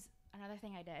sometimes another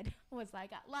thing I did was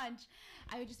like at lunch,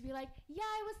 I would just be like, yeah,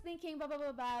 I was thinking blah blah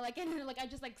blah blah, like, and then, like I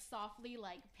just like softly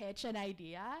like pitch an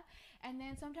idea, and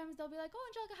then sometimes they'll be like, oh,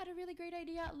 Angelica had a really great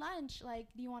idea at lunch, like,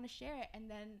 do you want to share it? And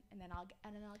then I'll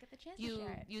get the chance to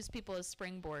share it. You use people as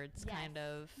springboards, kind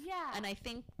of. Yeah. And I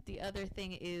think the other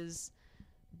thing is,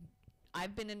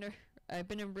 I've been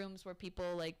in rooms where people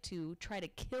like to try to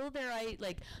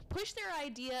push their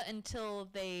idea until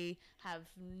they have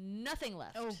nothing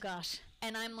left. Oh gosh.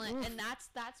 And I'm like, and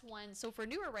that's one. So for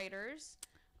newer writers,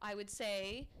 I would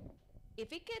say,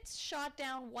 if it gets shot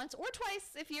down once or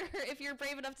twice, if you're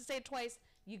brave enough to say it twice,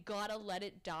 you gotta let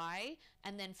it die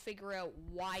and then figure out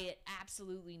why it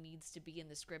absolutely needs to be in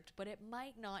the script, but it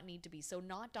might not need to be. So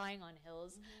not dying on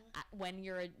hills when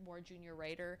you're a more junior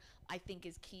writer, I think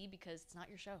is key, because it's not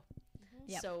your show.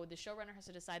 Yep. So the showrunner has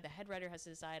to decide, the head writer has to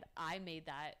decide. I made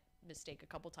that mistake a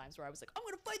couple times where I was like, I'm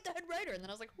going to fight the head writer. And then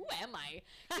I was like, who am I?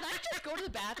 Can I just go to the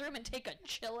bathroom and take a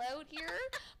chill out here?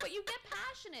 But you get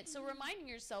passionate. So reminding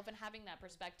yourself and having that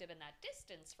perspective and that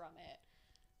distance from it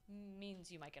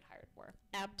means you might get hired more.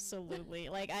 Absolutely.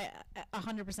 Like I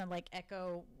 100% like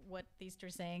echo what these two are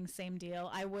saying. Same deal.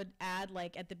 I would add,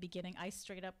 like, at the beginning, I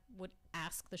straight up would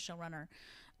ask the showrunner,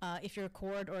 if you're a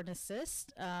chord or an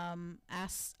assist, I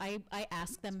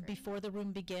ask them before the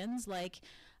room begins, like,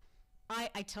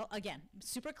 I tell, again,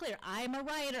 super clear, I'm a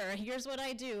writer, here's what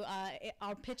I do.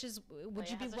 Our pitches, would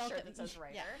you be has a welcome? shirt that says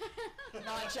writer,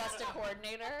 not just a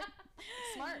coordinator.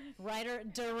 Smart. Writer,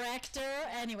 director,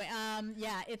 anyway,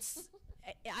 yeah, it's,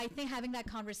 I think having that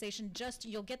conversation, just,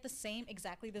 you'll get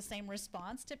exactly the same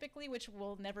response typically, which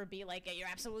will never be like, you're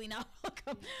absolutely not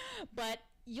welcome, but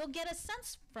you'll get a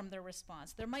sense from their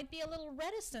response. There might be a little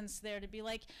reticence there to be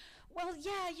like, well,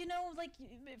 yeah, you know, like,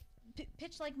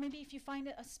 pitch, like, maybe if you find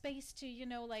a space to, you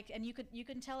know, like, and you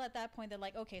can tell at that point that,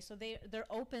 like, okay, so they're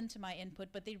open to my input,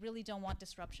 but they really don't want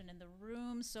disruption in the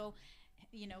room, so,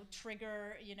 you know,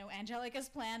 trigger, you know, Angelica's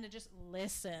plan to just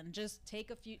listen, just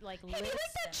take a few, like, Hey, do you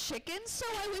like that chicken? So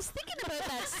I was thinking about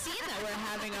that scene that we're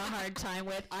having a hard time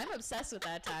with. I'm obsessed with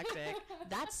that tactic.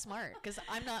 That's smart, because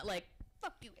I'm not like,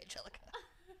 fuck you, Angelica.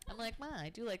 I'm like, I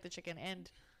do like the chicken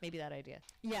and maybe that idea.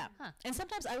 Yeah. And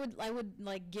sometimes I would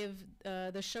like give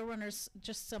the showrunners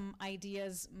just some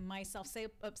ideas myself. Say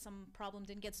some problem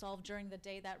didn't get solved during the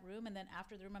day, that room, and then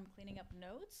after the room I'm cleaning up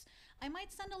notes. I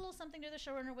might send a little something to the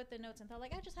showrunner with the notes and thought,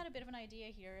 like, I just had a bit of an idea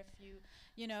here if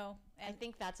you know. And I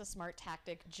think that's a smart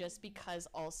tactic, just because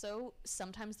also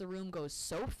sometimes the room goes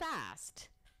so fast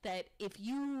that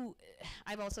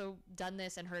I've also done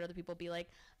this and heard other people be like,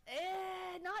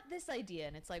 not this idea.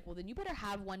 And it's like, well, then you better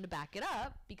have one to back it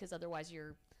up, because otherwise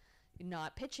you're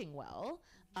not pitching well.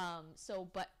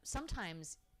 But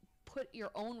sometimes put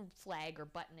your own flag or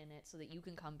button in it so that you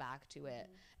can come back to it.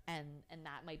 And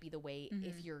that might be the way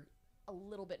if you're a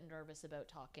little bit nervous about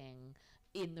talking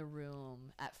in the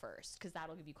room at first, because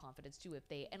that'll give you confidence too,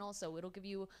 and also it'll give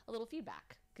you a little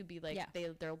feedback. Could be like,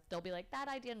 they'll be like, that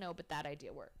idea, no, but that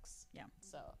idea works. Yeah.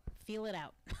 So feel it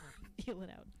out. Feel it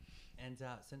out. And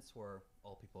since we're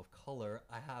all people of color,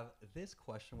 I have this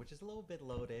question, which is a little bit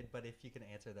loaded, but if you can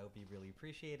answer, that would be really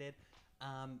appreciated.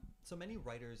 So many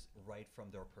writers write from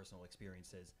their personal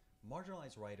experiences.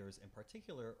 Marginalized writers in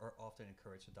particular are often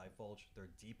encouraged to divulge their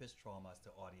deepest traumas to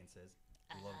audiences.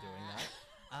 We love doing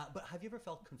that. But have you ever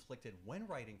felt conflicted when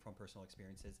writing from personal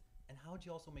experiences? And how do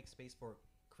you also make space for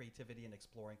creativity and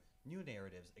exploring new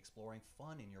narratives, exploring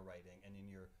fun in your writing and in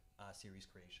your series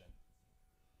creation?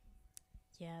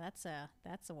 Yeah,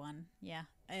 that's a one. Yeah,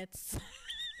 it's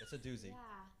it's a doozy.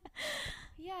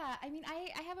 Yeah. I mean,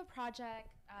 I have a project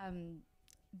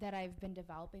that I've been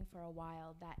developing for a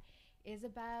while that is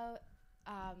about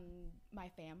my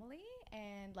family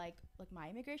and like my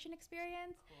immigration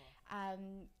experience. Cool.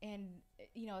 And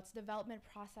you know, its development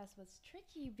process was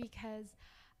tricky because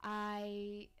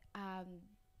I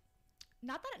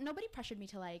not that nobody pressured me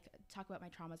to like talk about my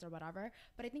traumas or whatever,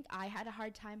 but I think I had a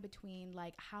hard time between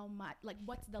like how much, like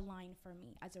what's the line for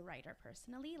me as a writer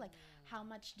personally, like how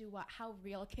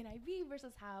real can I be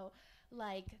versus how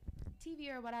like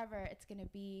TV or whatever it's gonna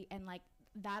be, and like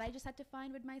that I just had to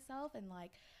find with myself. And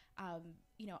like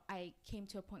you know, I came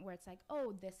to a point where it's like,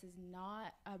 oh, this is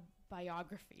not a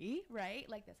biography, right?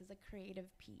 Like this is a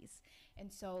creative piece,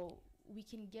 and so we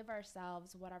can give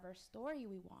ourselves whatever story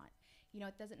we want. You know,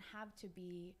 it doesn't have to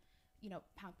be, you know,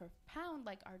 pound per pound,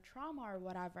 like our trauma or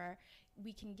whatever.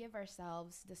 We can give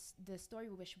ourselves the story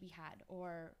we wish we had.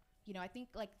 Or, you know, I think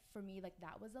like for me, like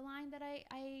that was the line that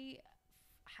I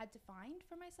had to find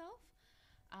for myself.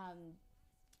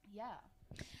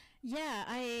 Yeah,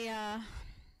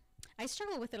 I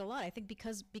struggle with it a lot. I think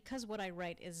because what I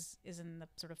write is in the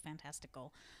sort of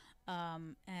fantastical,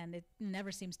 and it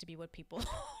never seems to be what people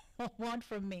want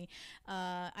from me.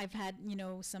 I've had, you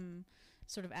know, some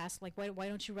sort of ask like, why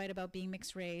don't you write about being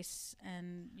mixed race,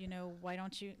 and you know, why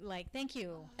don't you like, thank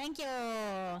you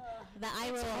that I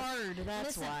it's will hard,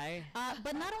 that's why.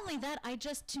 But not only that, I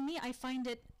find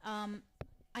it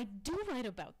I do write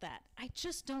about that. I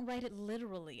just don't write it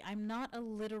literally. I'm not a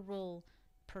literal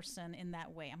person in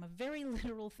that way. I'm a very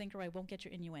literal thinker. I won't get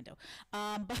your innuendo.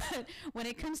 But when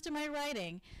it comes to my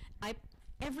writing,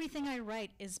 everything I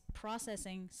write is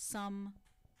processing some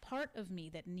part of me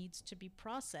that needs to be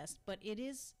processed, but it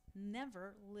is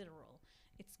never literal.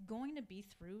 It's going to be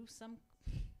through some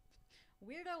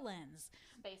weirdo lens.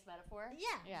 Space metaphor?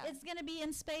 Yeah. It's going to be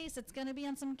in space. It's going to be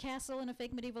on some castle in a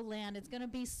fake medieval land. It's going to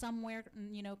be somewhere,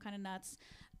 you know, kind of nuts.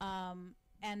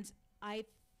 And I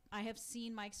have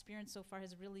seen my experience so far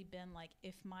has really been like,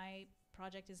 if my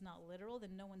project is not literal,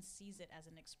 then no one sees it as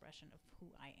an expression of who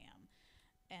I am.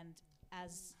 And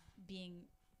as being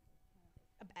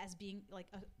like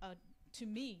a to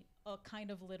me, a kind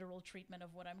of literal treatment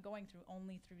of what I'm going through,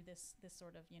 only through this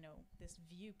sort of, this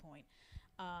viewpoint.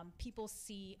 People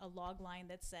see a log line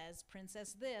that says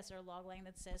princess this, or a log line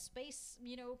that says space,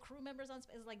 crew members on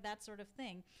space, like that sort of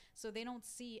thing. So they don't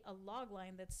see a log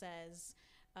line that says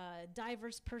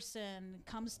diverse person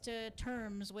comes to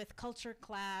terms with culture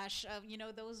clash of,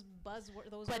 those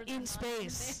buzzwords. Those But words in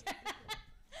space.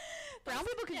 Brown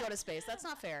people can go to space. That's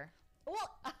not fair.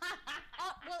 Well,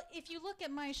 well, if you look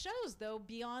at my shows, though,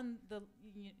 beyond the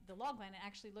logline, and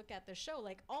actually look at the show,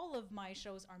 like all of my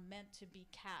shows are meant to be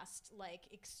cast like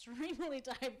extremely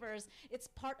diverse. It's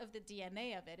part of the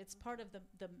DNA of it. It's part of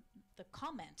the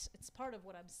comment. It's part of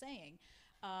what I'm saying.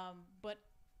 But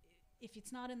if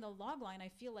it's not in the logline, I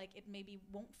feel like it maybe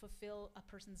won't fulfill a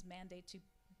person's mandate to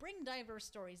bring diverse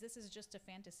stories. This is just a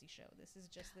fantasy show. This is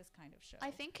just this kind of show. I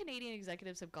think Canadian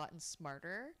executives have gotten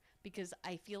smarter because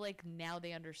I feel like now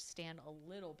they understand a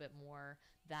little bit more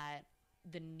that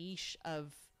the niche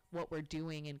of what we're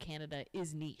doing in Canada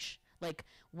is niche. Like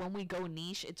when we go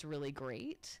niche, it's really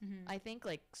great. I think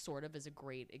like Sort of is a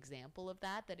great example of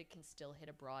that it can still hit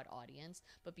a broad audience,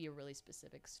 but be a really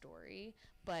specific story.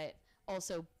 But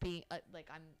also being like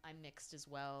I'm mixed as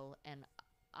well, and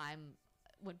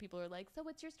when people are like, so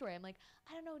what's your story? I'm like,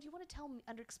 I don't know. Do you want to tell me,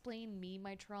 explain me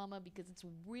my trauma? Because it's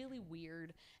really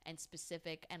weird and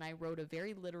specific. And I wrote a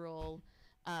very literal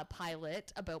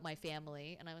pilot about my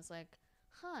family. And I was like,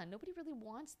 nobody really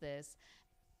wants this.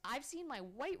 I've seen my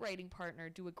white writing partner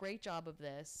do a great job of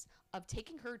this, of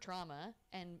taking her trauma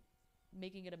and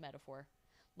making it a metaphor.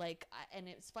 Like, and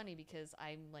it's funny because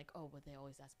I'm like, oh, but they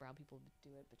always ask brown people to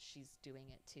do it, but she's doing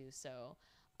it too. So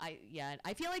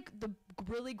I feel like the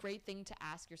really great thing to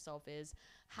ask yourself is,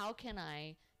 how can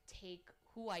I take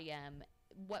who I am,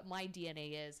 what my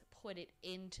DNA is, put it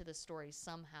into the story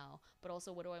somehow, but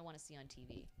also what do I want to see on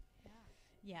TV?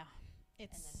 Yeah. And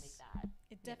then make that.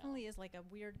 It definitely is like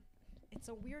it's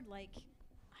a weird, like,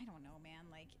 I don't know,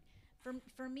 man. Like,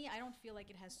 for me, I don't feel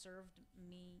like it has served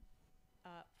me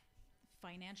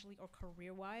financially or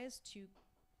career-wise to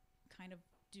kind of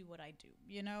do what I do.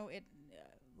 It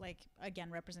like,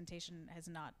 again, representation has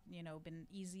not been an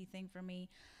easy thing for me.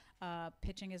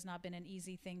 Pitching has not been an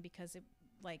easy thing because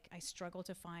I struggle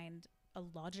to find a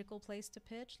logical place to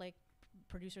pitch, like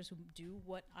producers who do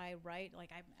what I write.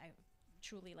 Like I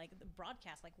truly, like, the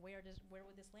broadcast, like where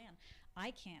would this land?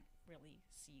 I can't really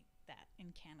see that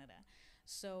in Canada.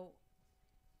 So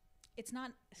it's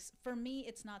not, for me,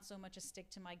 it's not so much a stick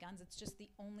to my guns. It's just the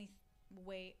only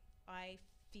way I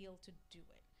feel to do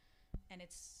it. And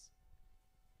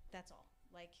that's all.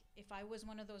 Like, if I was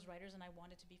one of those writers, and I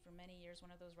wanted to be for many years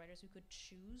one of those writers who could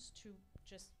choose to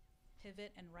just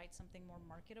pivot and write something more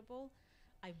marketable,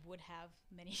 I would have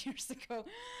many years ago.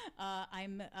 I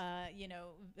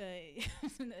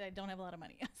don't have a lot of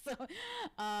money. So,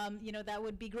 that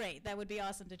would be great. That would be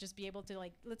awesome to just be able to,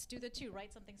 like, let's do the two,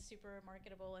 write something super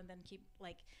marketable and then keep,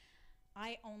 like,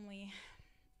 I only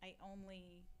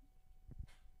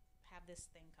have this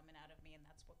thing coming out of me, and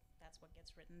that's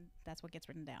what gets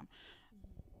written down.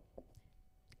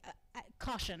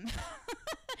 Caution.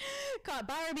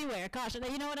 Buyer beware. Caution.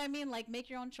 You know what I mean? Like, make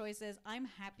your own choices. I'm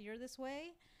happier this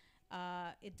way.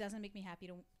 It doesn't make me happy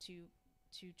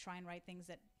to try and write things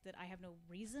that I have no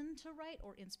reason to write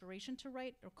or inspiration to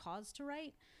write or cause to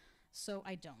write. So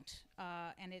I don't.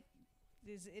 And it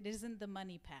isn't the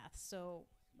money path. So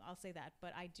I'll say that.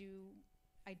 But I do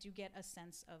get a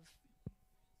sense of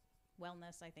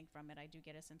wellness, I think, from it. I do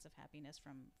get a sense of happiness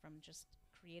from just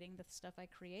creating the stuff I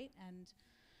create and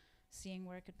seeing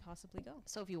where it could possibly go.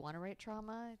 So if you want to write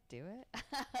trauma, do it.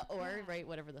 Or write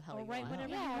whatever the hell you want. Write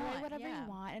whatever you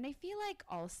want. And I feel like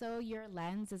also your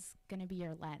lens is going to be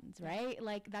your lens, right?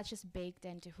 Like, that's just baked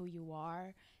into who you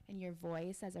are and your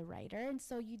voice as a writer. And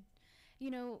so you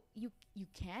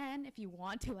can, if you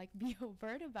want to, like, be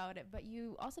overt about it, but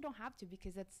you also don't have to,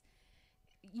 because it's,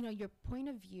 your point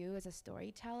of view as a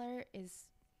storyteller is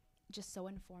just so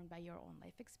informed by your own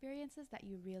life experiences that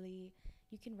you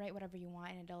can write whatever you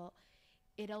want, and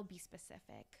it'll be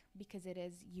specific because it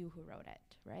is you who wrote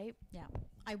it, right? Yeah.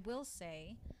 I will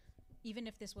say, even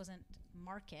if this wasn't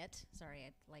market,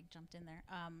 sorry, I jumped in there.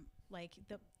 Like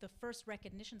the first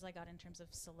recognitions I got in terms of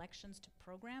selections to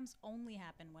programs only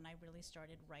happened when I really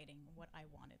started writing what I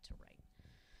wanted to write.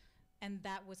 And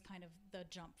that was kind of the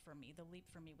jump for me. The leap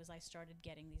for me was I started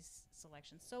getting these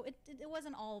selections. So it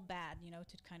wasn't all bad,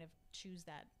 to kind of choose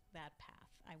that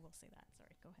path. I will say that. Sorry,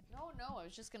 go ahead. No, I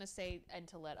was just going to say, and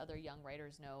to let other young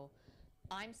writers know,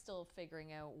 I'm still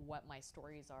figuring out what my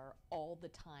stories are all the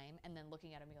time, and then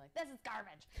looking at it and being like, this is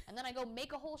garbage. And then I go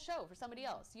make a whole show for somebody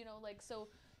else, so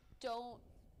don't,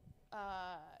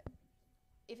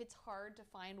 if it's hard to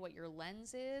find what your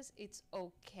lens is, it's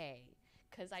okay.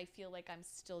 Because I feel like I'm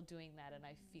still doing that, and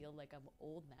I feel like I'm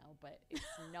old now, but it's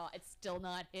not. It's still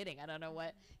not hitting. I don't know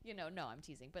what, no, I'm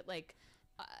teasing, but like,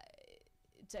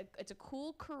 it's a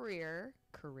cool career.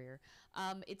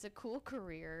 It's a cool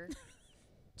career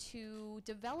to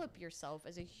develop yourself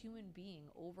as a human being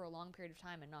over a long period of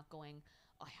time, and not going,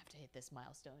 oh, I have to hit this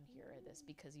milestone here or this,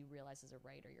 because you realize as a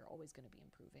writer you're always going to be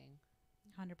improving.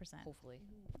 100%. Hopefully.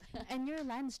 And your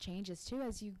lens changes too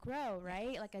as you grow,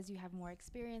 right? Like as you have more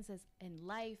experiences in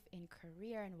life, in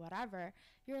career, and whatever,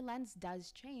 your lens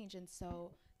does change, and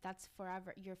so that's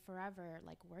forever. You're forever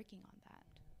like working on that.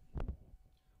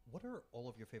 What are all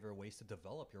of your favorite ways to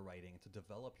develop your writing, to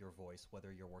develop your voice,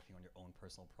 whether you're working on your own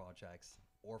personal projects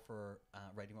or for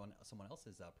writing on someone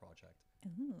else's project?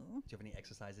 Ooh. Do you have any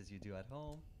exercises you do at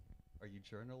home? Are you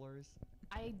journalers?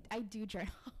 I do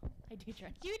journal. I do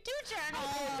journal. You do journal.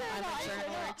 I'm a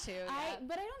journaler too.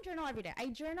 But I don't journal every day. I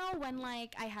journal when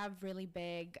like I have really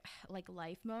big like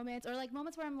life moments, or like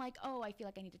moments where I'm like, oh, I feel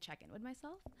like I need to check in with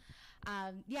myself.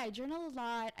 I journal a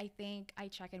lot. I think I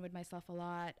check in with myself a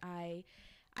lot. I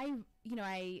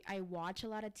watch a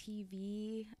lot of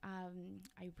TV.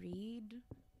 I read.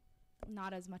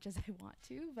 Not as much as I want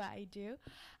to, but I do.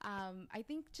 I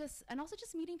think and also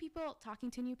just meeting people, talking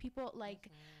to new people.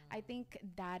 Like, I think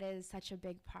that is such a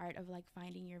big part of like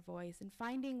finding your voice and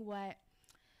finding what,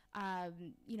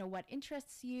 what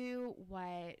interests you,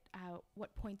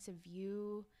 what points of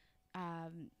view,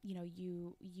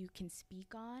 you can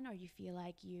speak on, or you feel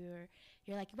like you're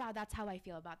like, wow, that's how I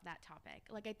feel about that topic.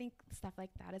 Like, I think stuff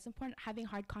like that is important. Having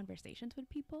hard conversations with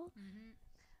people. Mm-hmm.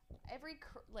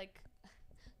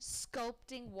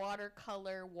 Sculpting,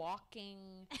 watercolor,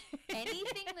 walking,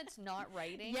 anything that's not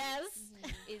writing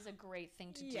is a great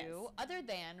thing to do, other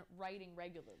than writing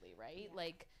regularly, right? Yeah.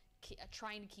 Like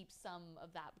trying to keep some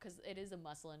of that, because it is a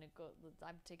muscle, and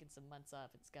I've taken some months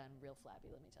off. It's gone real flabby,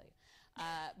 let me tell you.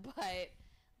 But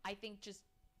I think just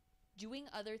doing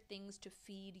other things to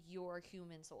feed your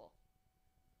human soul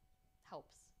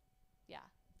helps. Yeah.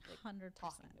 100%.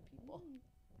 Talking to people,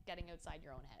 getting outside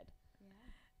your own head.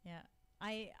 Yeah.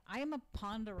 I am a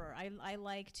ponderer. I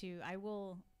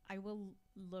will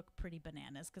look pretty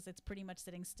bananas, because it's pretty much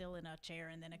sitting still in a chair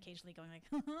and then occasionally going like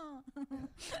and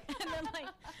then like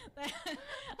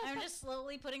I'm just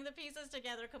slowly putting the pieces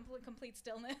together, complete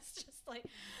stillness, just like,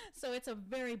 so it's a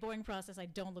very boring process. I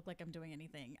don't look like I'm doing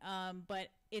anything, but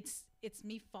it's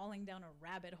me falling down a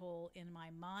rabbit hole in my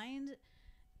mind,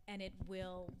 and it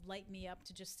will light me up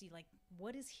to just see like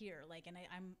what is here, like, and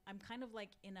I'm kind of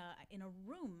like in a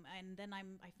room, and then I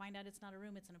find out it's not a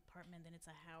room, it's an apartment, then it's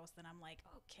a house, then I'm like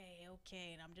okay,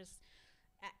 and I'm just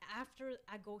after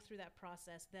I go through that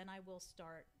process, then I will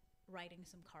start writing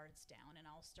some cards down, and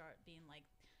I'll start being like,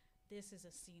 this is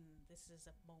a scene, this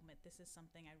is a moment, this is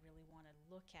something I really want to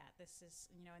look at, this is,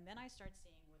 and then I start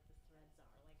seeing what the threads are,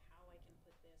 like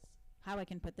how I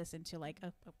can put this into like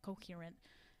a coherent,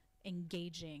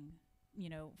 engaging,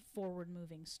 forward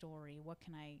moving story. What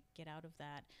can I get out of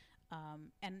that?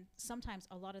 And sometimes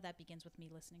a lot of that begins with me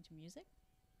listening to music.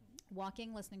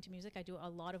 Walking, listening to music. I do a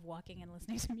lot of walking and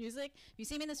listening to music. If you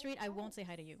see me in the street, I won't say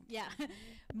hi to you. Yeah.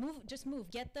 Just move.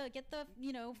 Get the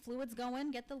fluids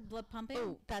going, get the blood pumping.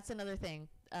 Oh, that's another thing.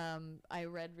 I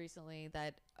read recently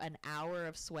that an hour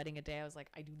of sweating a day, I was like,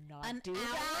 I do not do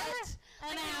that.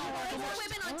 An hour.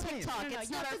 Women on TikTok. It's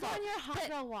not our fault. On your hot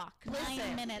girl walk.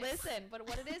 9 minutes. Listen, but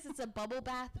what it is, it's a bubble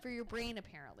bath for your brain,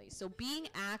 apparently. So being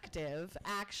active,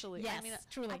 actually. Yes, I mean,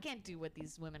 truly. I can't do what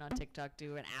these women on TikTok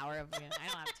do, an hour of, I don't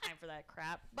have time for that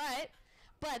crap.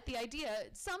 But the idea,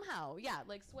 somehow,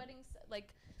 like sweating,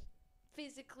 like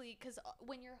physically, because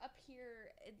when you're up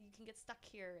here, you can get stuck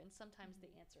here, and sometimes the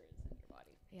answer is in your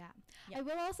body. Yeah. I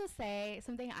will also say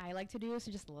something I like to do is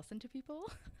to just listen to people.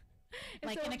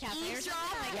 Like in a cafe or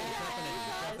something?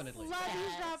 Definitely. Love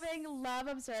eavesdropping, love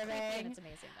observing. It's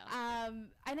amazing, though.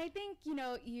 And I think,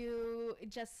 you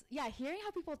just, hearing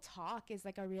how people talk is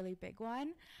like a really big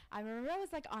one. I remember I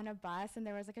was like on a bus, and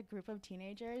there was like a group of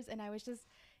teenagers, and I was just,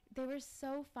 they were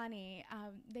so funny.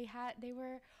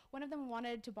 One of them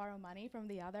wanted to borrow money from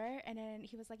the other, and then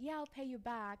he was like, yeah, I'll pay you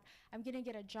back. I'm going to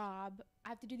get a job. I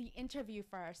have to do the interview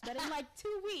first. But in like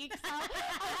 2 weeks, I'll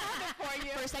have it for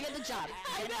you. First, I get the job.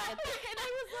 I know. And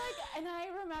I was like, and I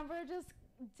remember just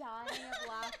dying of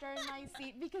laughter in my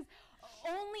seat, because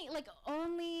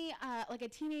only a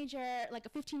teenager, like a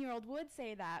 15-year-old would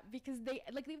say that, because they've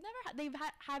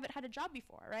haven't had a job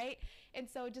before, right? And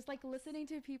so just like listening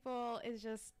to people is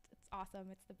just, it's awesome.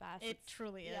 It's the best. It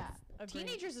truly is. Yeah.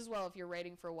 Teenagers as well, if you're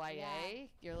writing for YA,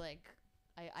 you're like,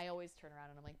 I always turn around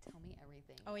and I'm like, tell me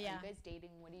everything. Oh, yeah. Are you guys dating?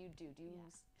 What do you do? Do you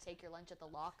take your lunch at the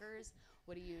lockers?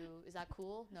 What do you, is that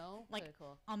cool? No? Like okay,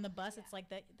 cool. on the bus, it's like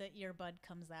the earbud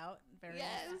comes out very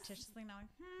surreptitiously now.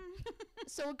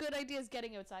 So a good idea is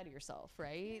getting outside of yourself,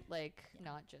 right? Like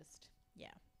not just. Yeah.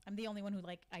 I'm the only one who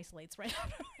like isolates right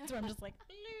afterwards, where I'm just like,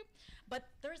 bloop. But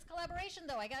there's collaboration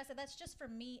though. I gotta say that's just for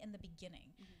me in the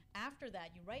beginning. After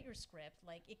that, you write your script.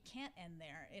 Like it can't end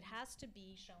there. It has to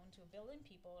be shown to a billion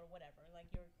people or whatever. Like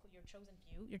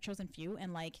your chosen few,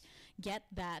 and like get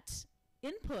that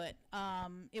input.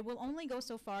 It will only go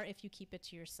so far if you keep it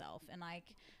to yourself. And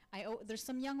like there's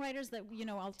some young writers that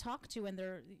I'll talk to, and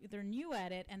they're new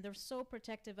at it, and they're so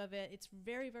protective of it. It's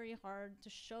very, very hard to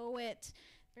show it.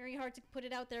 Very hard to put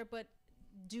it out there, but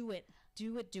do it.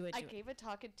 I gave a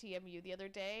talk at TMU the other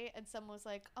day, and someone was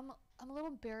like, I'm a little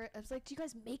embarrassed. I was like, do you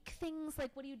guys make things?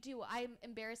 Like, what do you do? I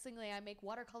make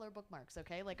watercolor bookmarks,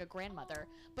 okay? Like a grandmother.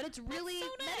 But it's really so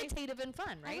nice. meditative and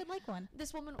fun, right? I would like one.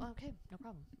 This woman, okay, no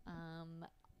problem.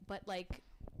 But like,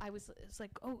 it's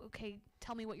like, oh, okay,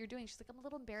 tell me what you're doing. She's like, I'm a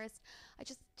little embarrassed. I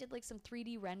just did like some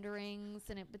 3D renderings,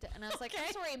 and I was like,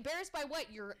 I'm sorry, embarrassed by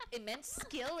what? Your immense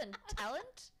skill and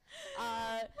talent?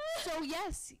 So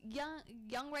yes,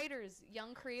 young writers,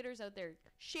 young creators out there,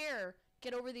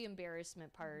 get over the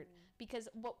embarrassment part, because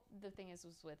what the thing is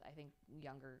with I think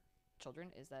younger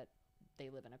children is that they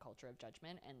live in a culture of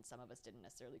judgment, and some of us didn't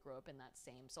necessarily grow up in that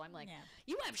same. So I'm like,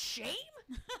 you have shame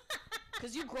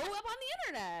because you grow up on the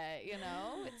internet,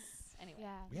 It's anyway. Yeah.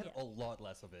 We had a lot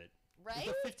less of it. Right?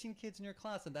 There's 15 kids in your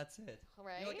class, and that's it.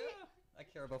 Right? You're like, I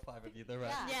care about 5 of you. The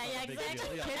rest. Yeah,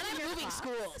 exactly. Yeah. And I'm moving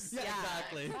schools. Yeah,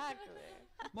 exactly. Exactly.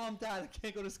 Mom, Dad, I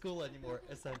can't go to school anymore,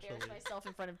 essentially. Embarrass myself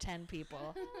in front of 10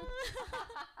 people.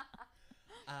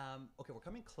 Okay, we're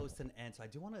coming close to an end, so I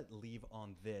do want to leave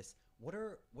on this.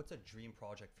 What's a dream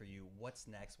project for you? What's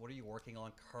next? What are you working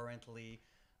on currently?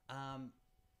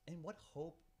 And what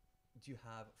hope do you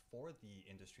have for the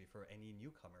industry, for any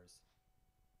newcomers?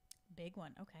 Big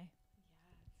one. Okay.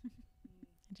 Yeah.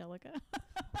 Angelica.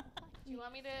 Do you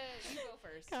want me to? You go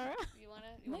first. Cara? You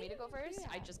want me to go first? Yeah.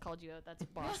 I just called you out. That's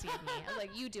bossy of me. I was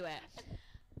like, you do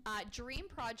it. Dream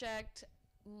project.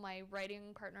 My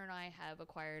writing partner and I have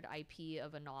acquired IP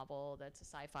of a novel that's a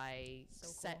sci-fi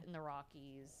set in the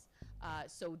Rockies.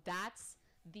 So that's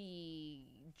the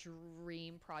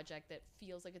dream project that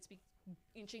feels like it's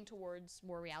inching towards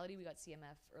more reality. We got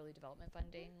CMF early development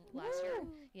funding last year.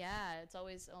 Yeah, it's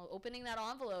always opening that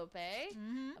envelope, eh?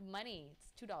 Money.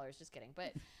 It's $2. Just kidding.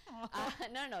 But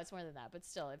no, it's more than that. But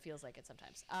still, it feels like it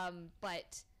sometimes.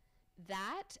 But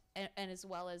that and as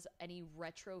well as any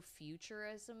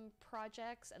retrofuturism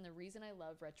projects. And the reason I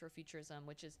love retrofuturism,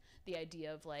 which is the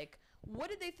idea of like, what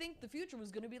did they think the future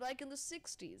was going to be like in the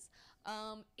 60s?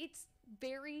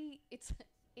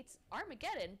 It's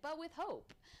Armageddon, but with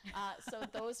hope. So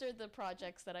those are the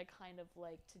projects that I kind of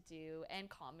like to do. And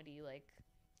comedy, like,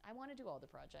 I want to do all the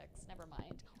projects, never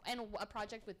mind. And a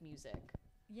project with music.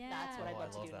 Yeah. That's what I'd I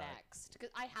love to love do that. next. Because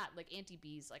I had, like, Auntie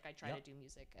B's, like, I try to do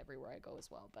music everywhere I go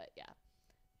as well. But, yeah,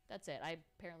 that's it. I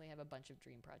apparently have a bunch of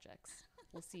dream projects.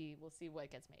 We'll see what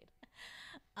gets made.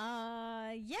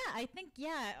 Yeah, I think,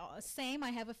 same.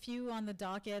 I have a few on the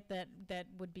docket that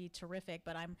would be terrific,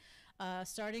 but I'm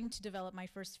starting to develop my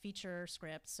first feature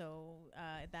script, so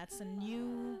that's a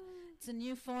new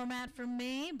format for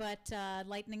me, but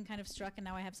lightning kind of struck, and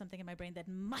now I have something in my brain that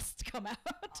must come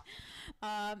out.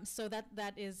 So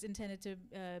that is intended to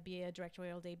be a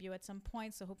directorial debut at some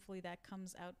point, so hopefully that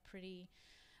comes out pretty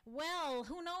well.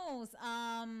 Who knows?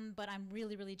 But I'm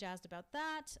really, really jazzed about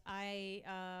that. I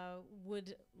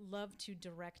would love to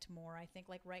direct more. I think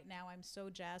like right now I'm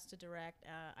so jazzed to direct.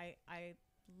 I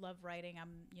love writing.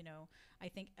 I'm, I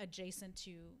think adjacent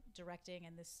to directing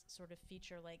and this sort of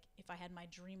feature, like if I had my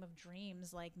dream of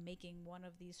dreams, like making one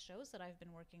of these shows that I've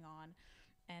been working on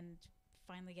and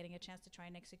finally getting a chance to try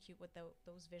and execute what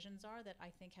those visions are that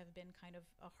I think have been kind of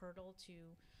a hurdle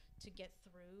to get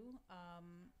through.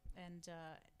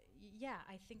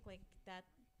 I think like that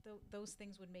those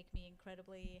things would make me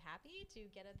incredibly happy to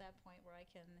get at that point where I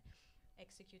can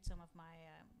execute some of my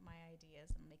ideas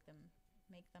and make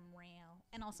them real.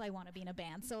 And also I want to be in a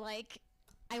band. So like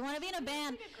I want to be in a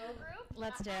band. A girl group?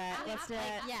 Let's do it. Let's do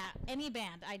it. Yeah, any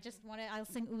band. I just want to. I'll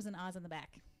sing oohs and ahs in the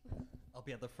back. I'll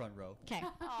be at the front row. Okay.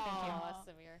 Aw,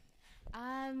 Samir.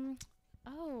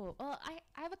 Well, I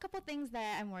have a couple things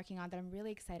that I'm working on that I'm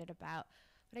really excited about.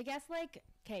 But I guess like,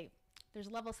 okay, there's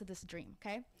levels to this dream,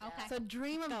 okay? Okay. So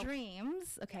dream of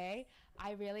dreams, okay?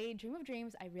 Dream of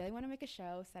dreams. I really want to make a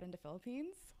show set in the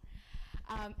Philippines.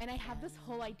 And I have this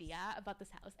whole idea about this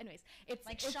house. Anyways, it's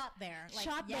Like it's shot there. Like,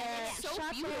 shot yeah, there, yeah, yeah. So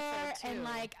shot beautiful, there, and too.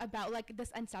 like about like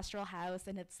this ancestral house,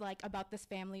 and it's like about this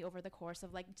family over the course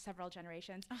of like several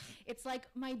generations. It's like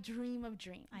my dream of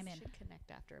dreams. I'm in. Should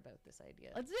connect after about this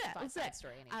idea. Let's do it. Fun Let's do side it.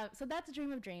 story, anyway. So that's a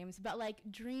dream of dreams, but like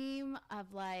dream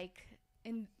of like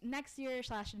in next year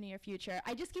 / near future.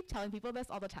 I just keep telling people this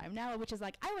all the time now, which is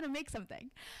like I want to make something.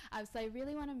 So I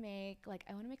really want to make like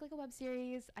a web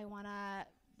series. I want to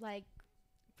like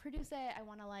produce it. I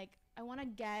want to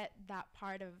get that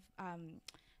part of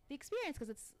the experience, because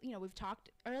it's, you know, we've talked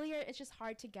earlier, it's just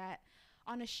hard to get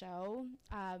on a show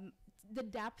the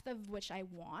depth of which I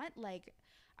want. Like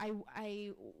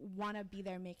I want to be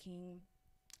there making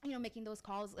those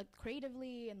calls like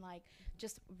creatively, and like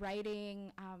just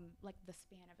writing like the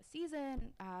span of a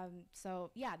season. So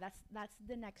yeah, that's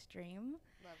the next dream.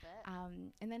 Love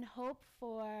it. And then hope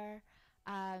for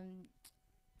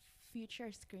future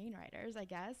screenwriters, I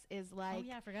guess, is like, Oh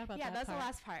yeah, I forgot about yeah, that that's part. the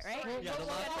last part, right? Sorry. Yeah, the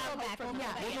last We'll go back. We'll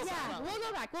We'll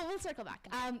go back. We'll circle back.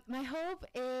 My hope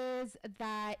is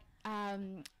that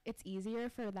it's easier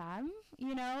for them,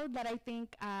 you know, that I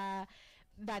think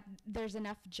that there's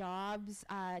enough jobs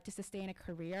to sustain a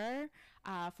career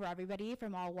for everybody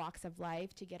from all walks of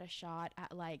life to get a shot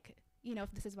at, like, you know,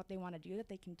 if this is what they want to do, that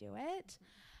they can do it,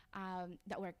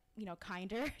 that we're, you know,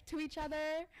 kinder to each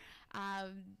other.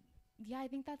 Yeah, I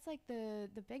think that's like the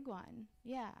big one.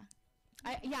 Yeah.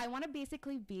 I want to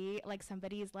basically be like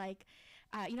somebody's like,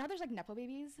 you know, there's like Nepo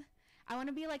babies. I want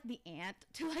to be like the aunt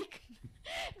to like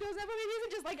those Nepo babies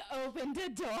and just like open the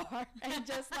door and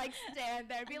just like stand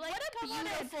there and be like, What a come on in.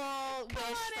 beautiful Come wish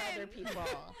on for in. other people.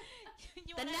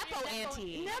 You The wanna be Nepo a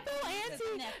auntie. Nepo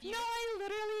auntie. Nephew. No,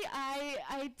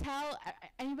 I tell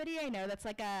anybody I know that's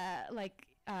like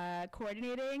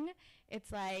coordinating.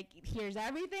 It's like, here's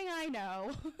everything I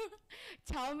know.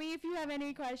 Tell me if you have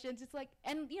any questions. It's like,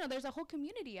 and you know, there's a whole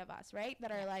community of us, right,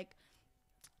 that are like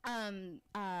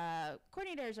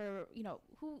coordinators, or you know,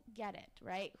 who get it,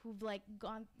 right, who've like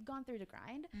gone through the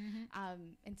grind.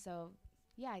 And so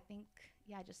yeah, I think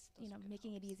just you know,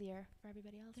 making it easier for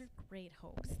everybody else. They're great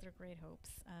hopes.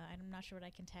 I'm not sure what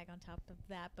I can tag on top of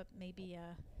that, but maybe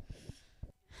I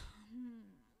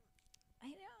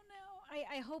don't know.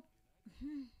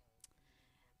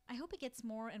 I hope it gets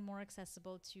more and more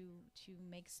accessible to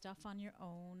make stuff on your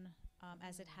own,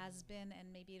 as it has been,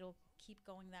 and maybe it'll keep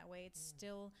going that way. It's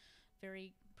still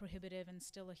very prohibitive and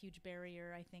still a huge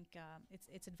barrier. I think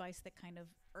it's advice that kind of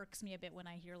irks me a bit when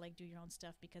I hear like do your own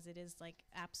stuff, because it is like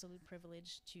absolute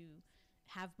privilege to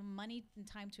have money and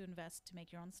time to invest to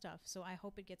make your own stuff. So I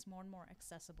hope it gets more and more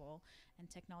accessible, and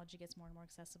technology gets more and more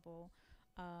accessible.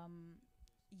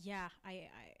 Yeah, I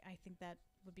think that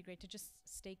would be great to just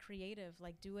stay creative,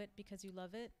 like do it because you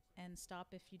love it, and stop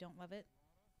if you don't love it.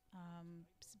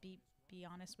 Be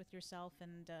honest with yourself,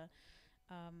 and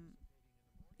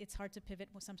it's hard to pivot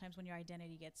sometimes when your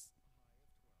identity gets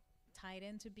tied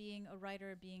into being a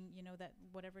writer, being, you know, that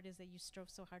whatever it is that you strove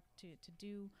so hard to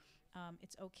do.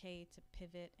 It's okay to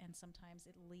pivot, and sometimes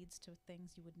it leads to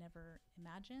things you would never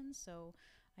imagine. So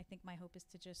I think my hope is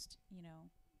to just, you know,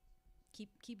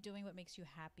 keep doing what makes you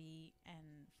happy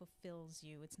and fulfills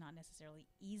you. It's not necessarily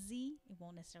easy. It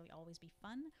won't necessarily always be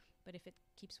fun, but if it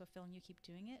keeps fulfilling you, keep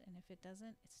doing it. And if it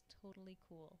doesn't, it's totally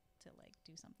cool to like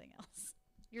do something else.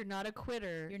 You're not a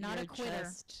quitter. You're not a quitter.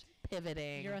 Just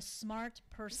pivoting. You're a smart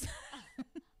person.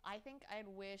 I think I'd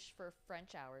wish for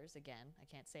French hours again. I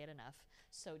can't say it enough.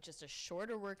 So just a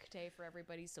shorter work day for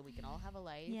everybody, so we can all have a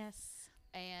life. Yes.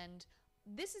 And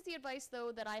this is the advice,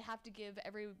 though, that I have to give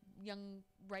every young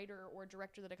writer or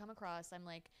director that I come across. I'm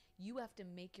like, you have to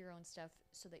make your own stuff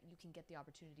so that you can get the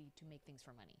opportunity to make things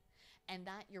for money. And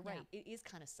that, you're right, it is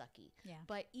kind of sucky. Yeah.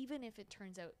 But even if it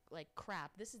turns out like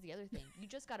crap, this is the other thing. You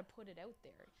just got to put it out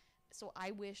there. So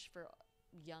I wish for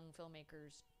young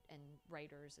filmmakers and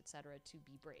writers, etc., to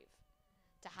be brave.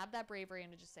 To have that bravery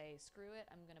and to just say, screw it,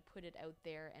 I'm going to put it out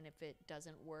there. And if it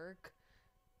doesn't work,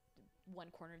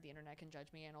 one corner of the internet can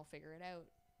judge me and I'll figure it out,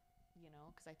 you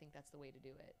know, because I think that's the way to do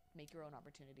it. Make your own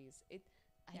opportunities.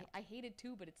 I hate it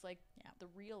too, but it's like the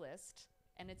realist,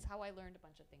 and it's how I learned a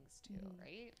bunch of things too,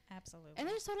 right? Absolutely. And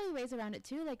there's totally ways around it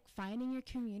too, like finding your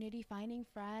community, finding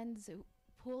friends,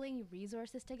 pulling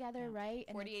resources together, right?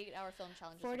 And 48-hour film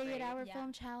challenges. 48-hour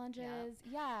film challenges.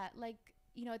 Yeah, like,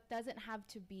 you know, it doesn't have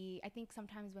to be, I think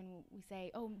sometimes when we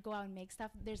say, oh, go out and make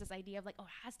stuff, there's this idea of like, oh,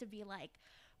 it has to be like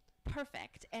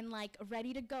perfect and like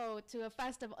ready to go to a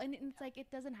festival, and it's like,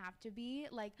 it doesn't have to be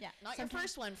like, not your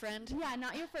first one, friend. Yeah,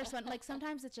 not your first one. Like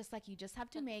sometimes it's just like, you just have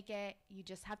to make it, you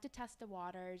just have to test the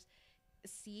waters,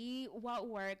 see what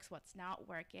works, what's not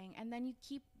working, and then you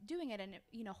keep doing it. And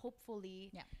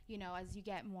hopefully, as you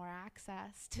get more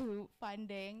access to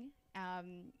funding,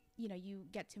 you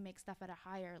get to make stuff at a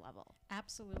higher level.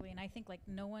 Absolutely. And I think like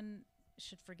no one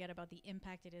should forget about the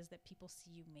impact it is that people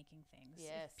see you making things.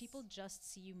 Yes. If people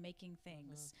just see you making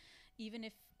things, even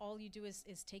if all you do is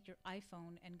take your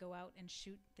iPhone and go out and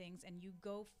shoot things, and you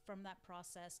go from that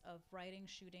process of writing,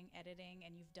 shooting, editing,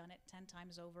 and you've done it 10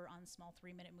 times over on small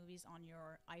 3-minute movies on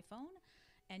your iPhone,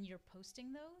 and you're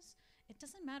posting those, it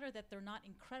doesn't matter that they're not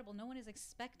incredible. No one is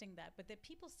expecting that, but that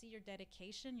people see your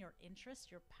dedication, your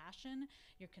interest, your passion,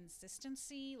 your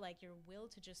consistency, like your will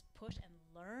to just push and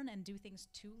learn and do things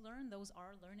to learn. Those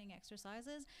are learning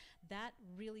exercises. That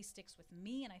really sticks with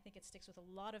me, and I think it sticks with a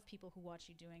lot of people who watch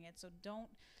you doing it. So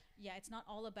it's not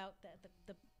all about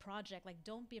the project. Like,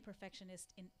 don't be a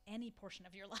perfectionist in any portion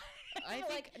of your life. I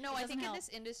think in this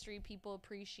industry, people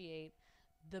appreciate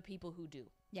the people who do.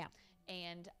 Yeah.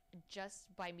 And just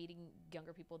by meeting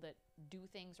younger people that do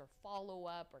things or follow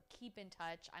up or keep in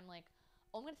touch, I'm like,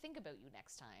 oh, I'm going to think about you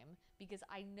next time because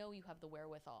I know you have the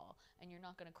wherewithal and you're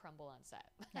not going to crumble on set.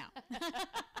 No.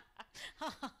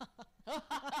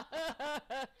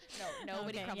 No,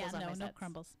 nobody crumbles on my sets. No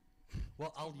crumbles.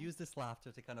 Well, I'll use this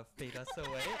laughter to kind of fade us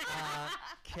away.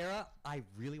 Kara, I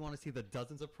really want to see the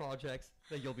dozens of projects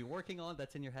that you'll be working on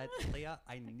that's in your head. Leah,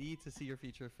 I need to see your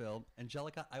feature film.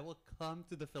 Angelica, I will come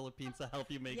to the Philippines to help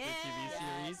you make your TV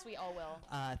series. Yes, we all will.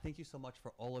 Thank you so much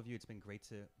for all of you. It's been great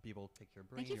to be able to pick your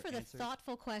brain. Thank you your for answers. the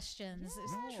thoughtful questions.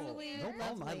 It's truly no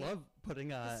problem. I lovely. love putting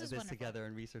this wonderful. together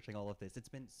and researching all of this. It's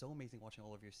been so amazing watching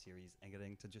all of your series and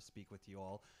getting to just speak with you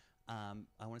all.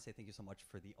 I want to say thank you so much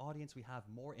for the audience. We have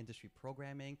more industry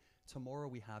programming. Tomorrow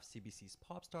we have CBC's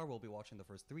Popstar. We'll be watching the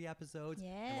first 3 episodes.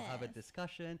 And we'll have a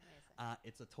discussion.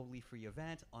 It's a totally free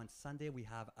event. On Sunday we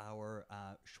have our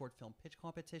short film pitch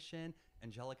competition.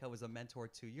 Angelica was a mentor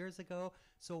 2 years ago.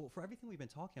 So for everything we've been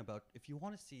talking about, if you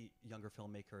want to see younger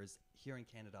filmmakers here in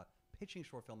Canada pitching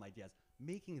short film ideas,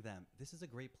 making them, this is a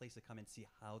great place to come and see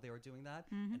how they are doing that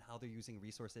and how they're using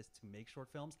resources to make short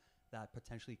films that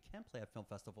potentially can play at film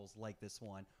festivals like this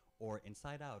one, or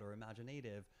Inside Out, or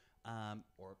Imaginative,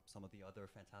 or some of the other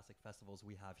fantastic festivals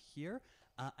we have here.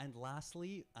 And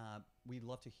lastly, we'd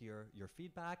love to hear your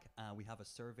feedback. We have a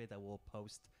survey that we'll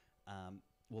post.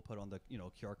 We'll put on the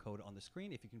QR code on the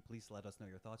screen. If you can please let us know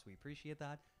your thoughts, we appreciate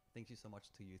that. Thank you so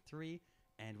much to you 3,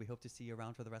 and we hope to see you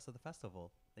around for the rest of the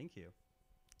festival. Thank you.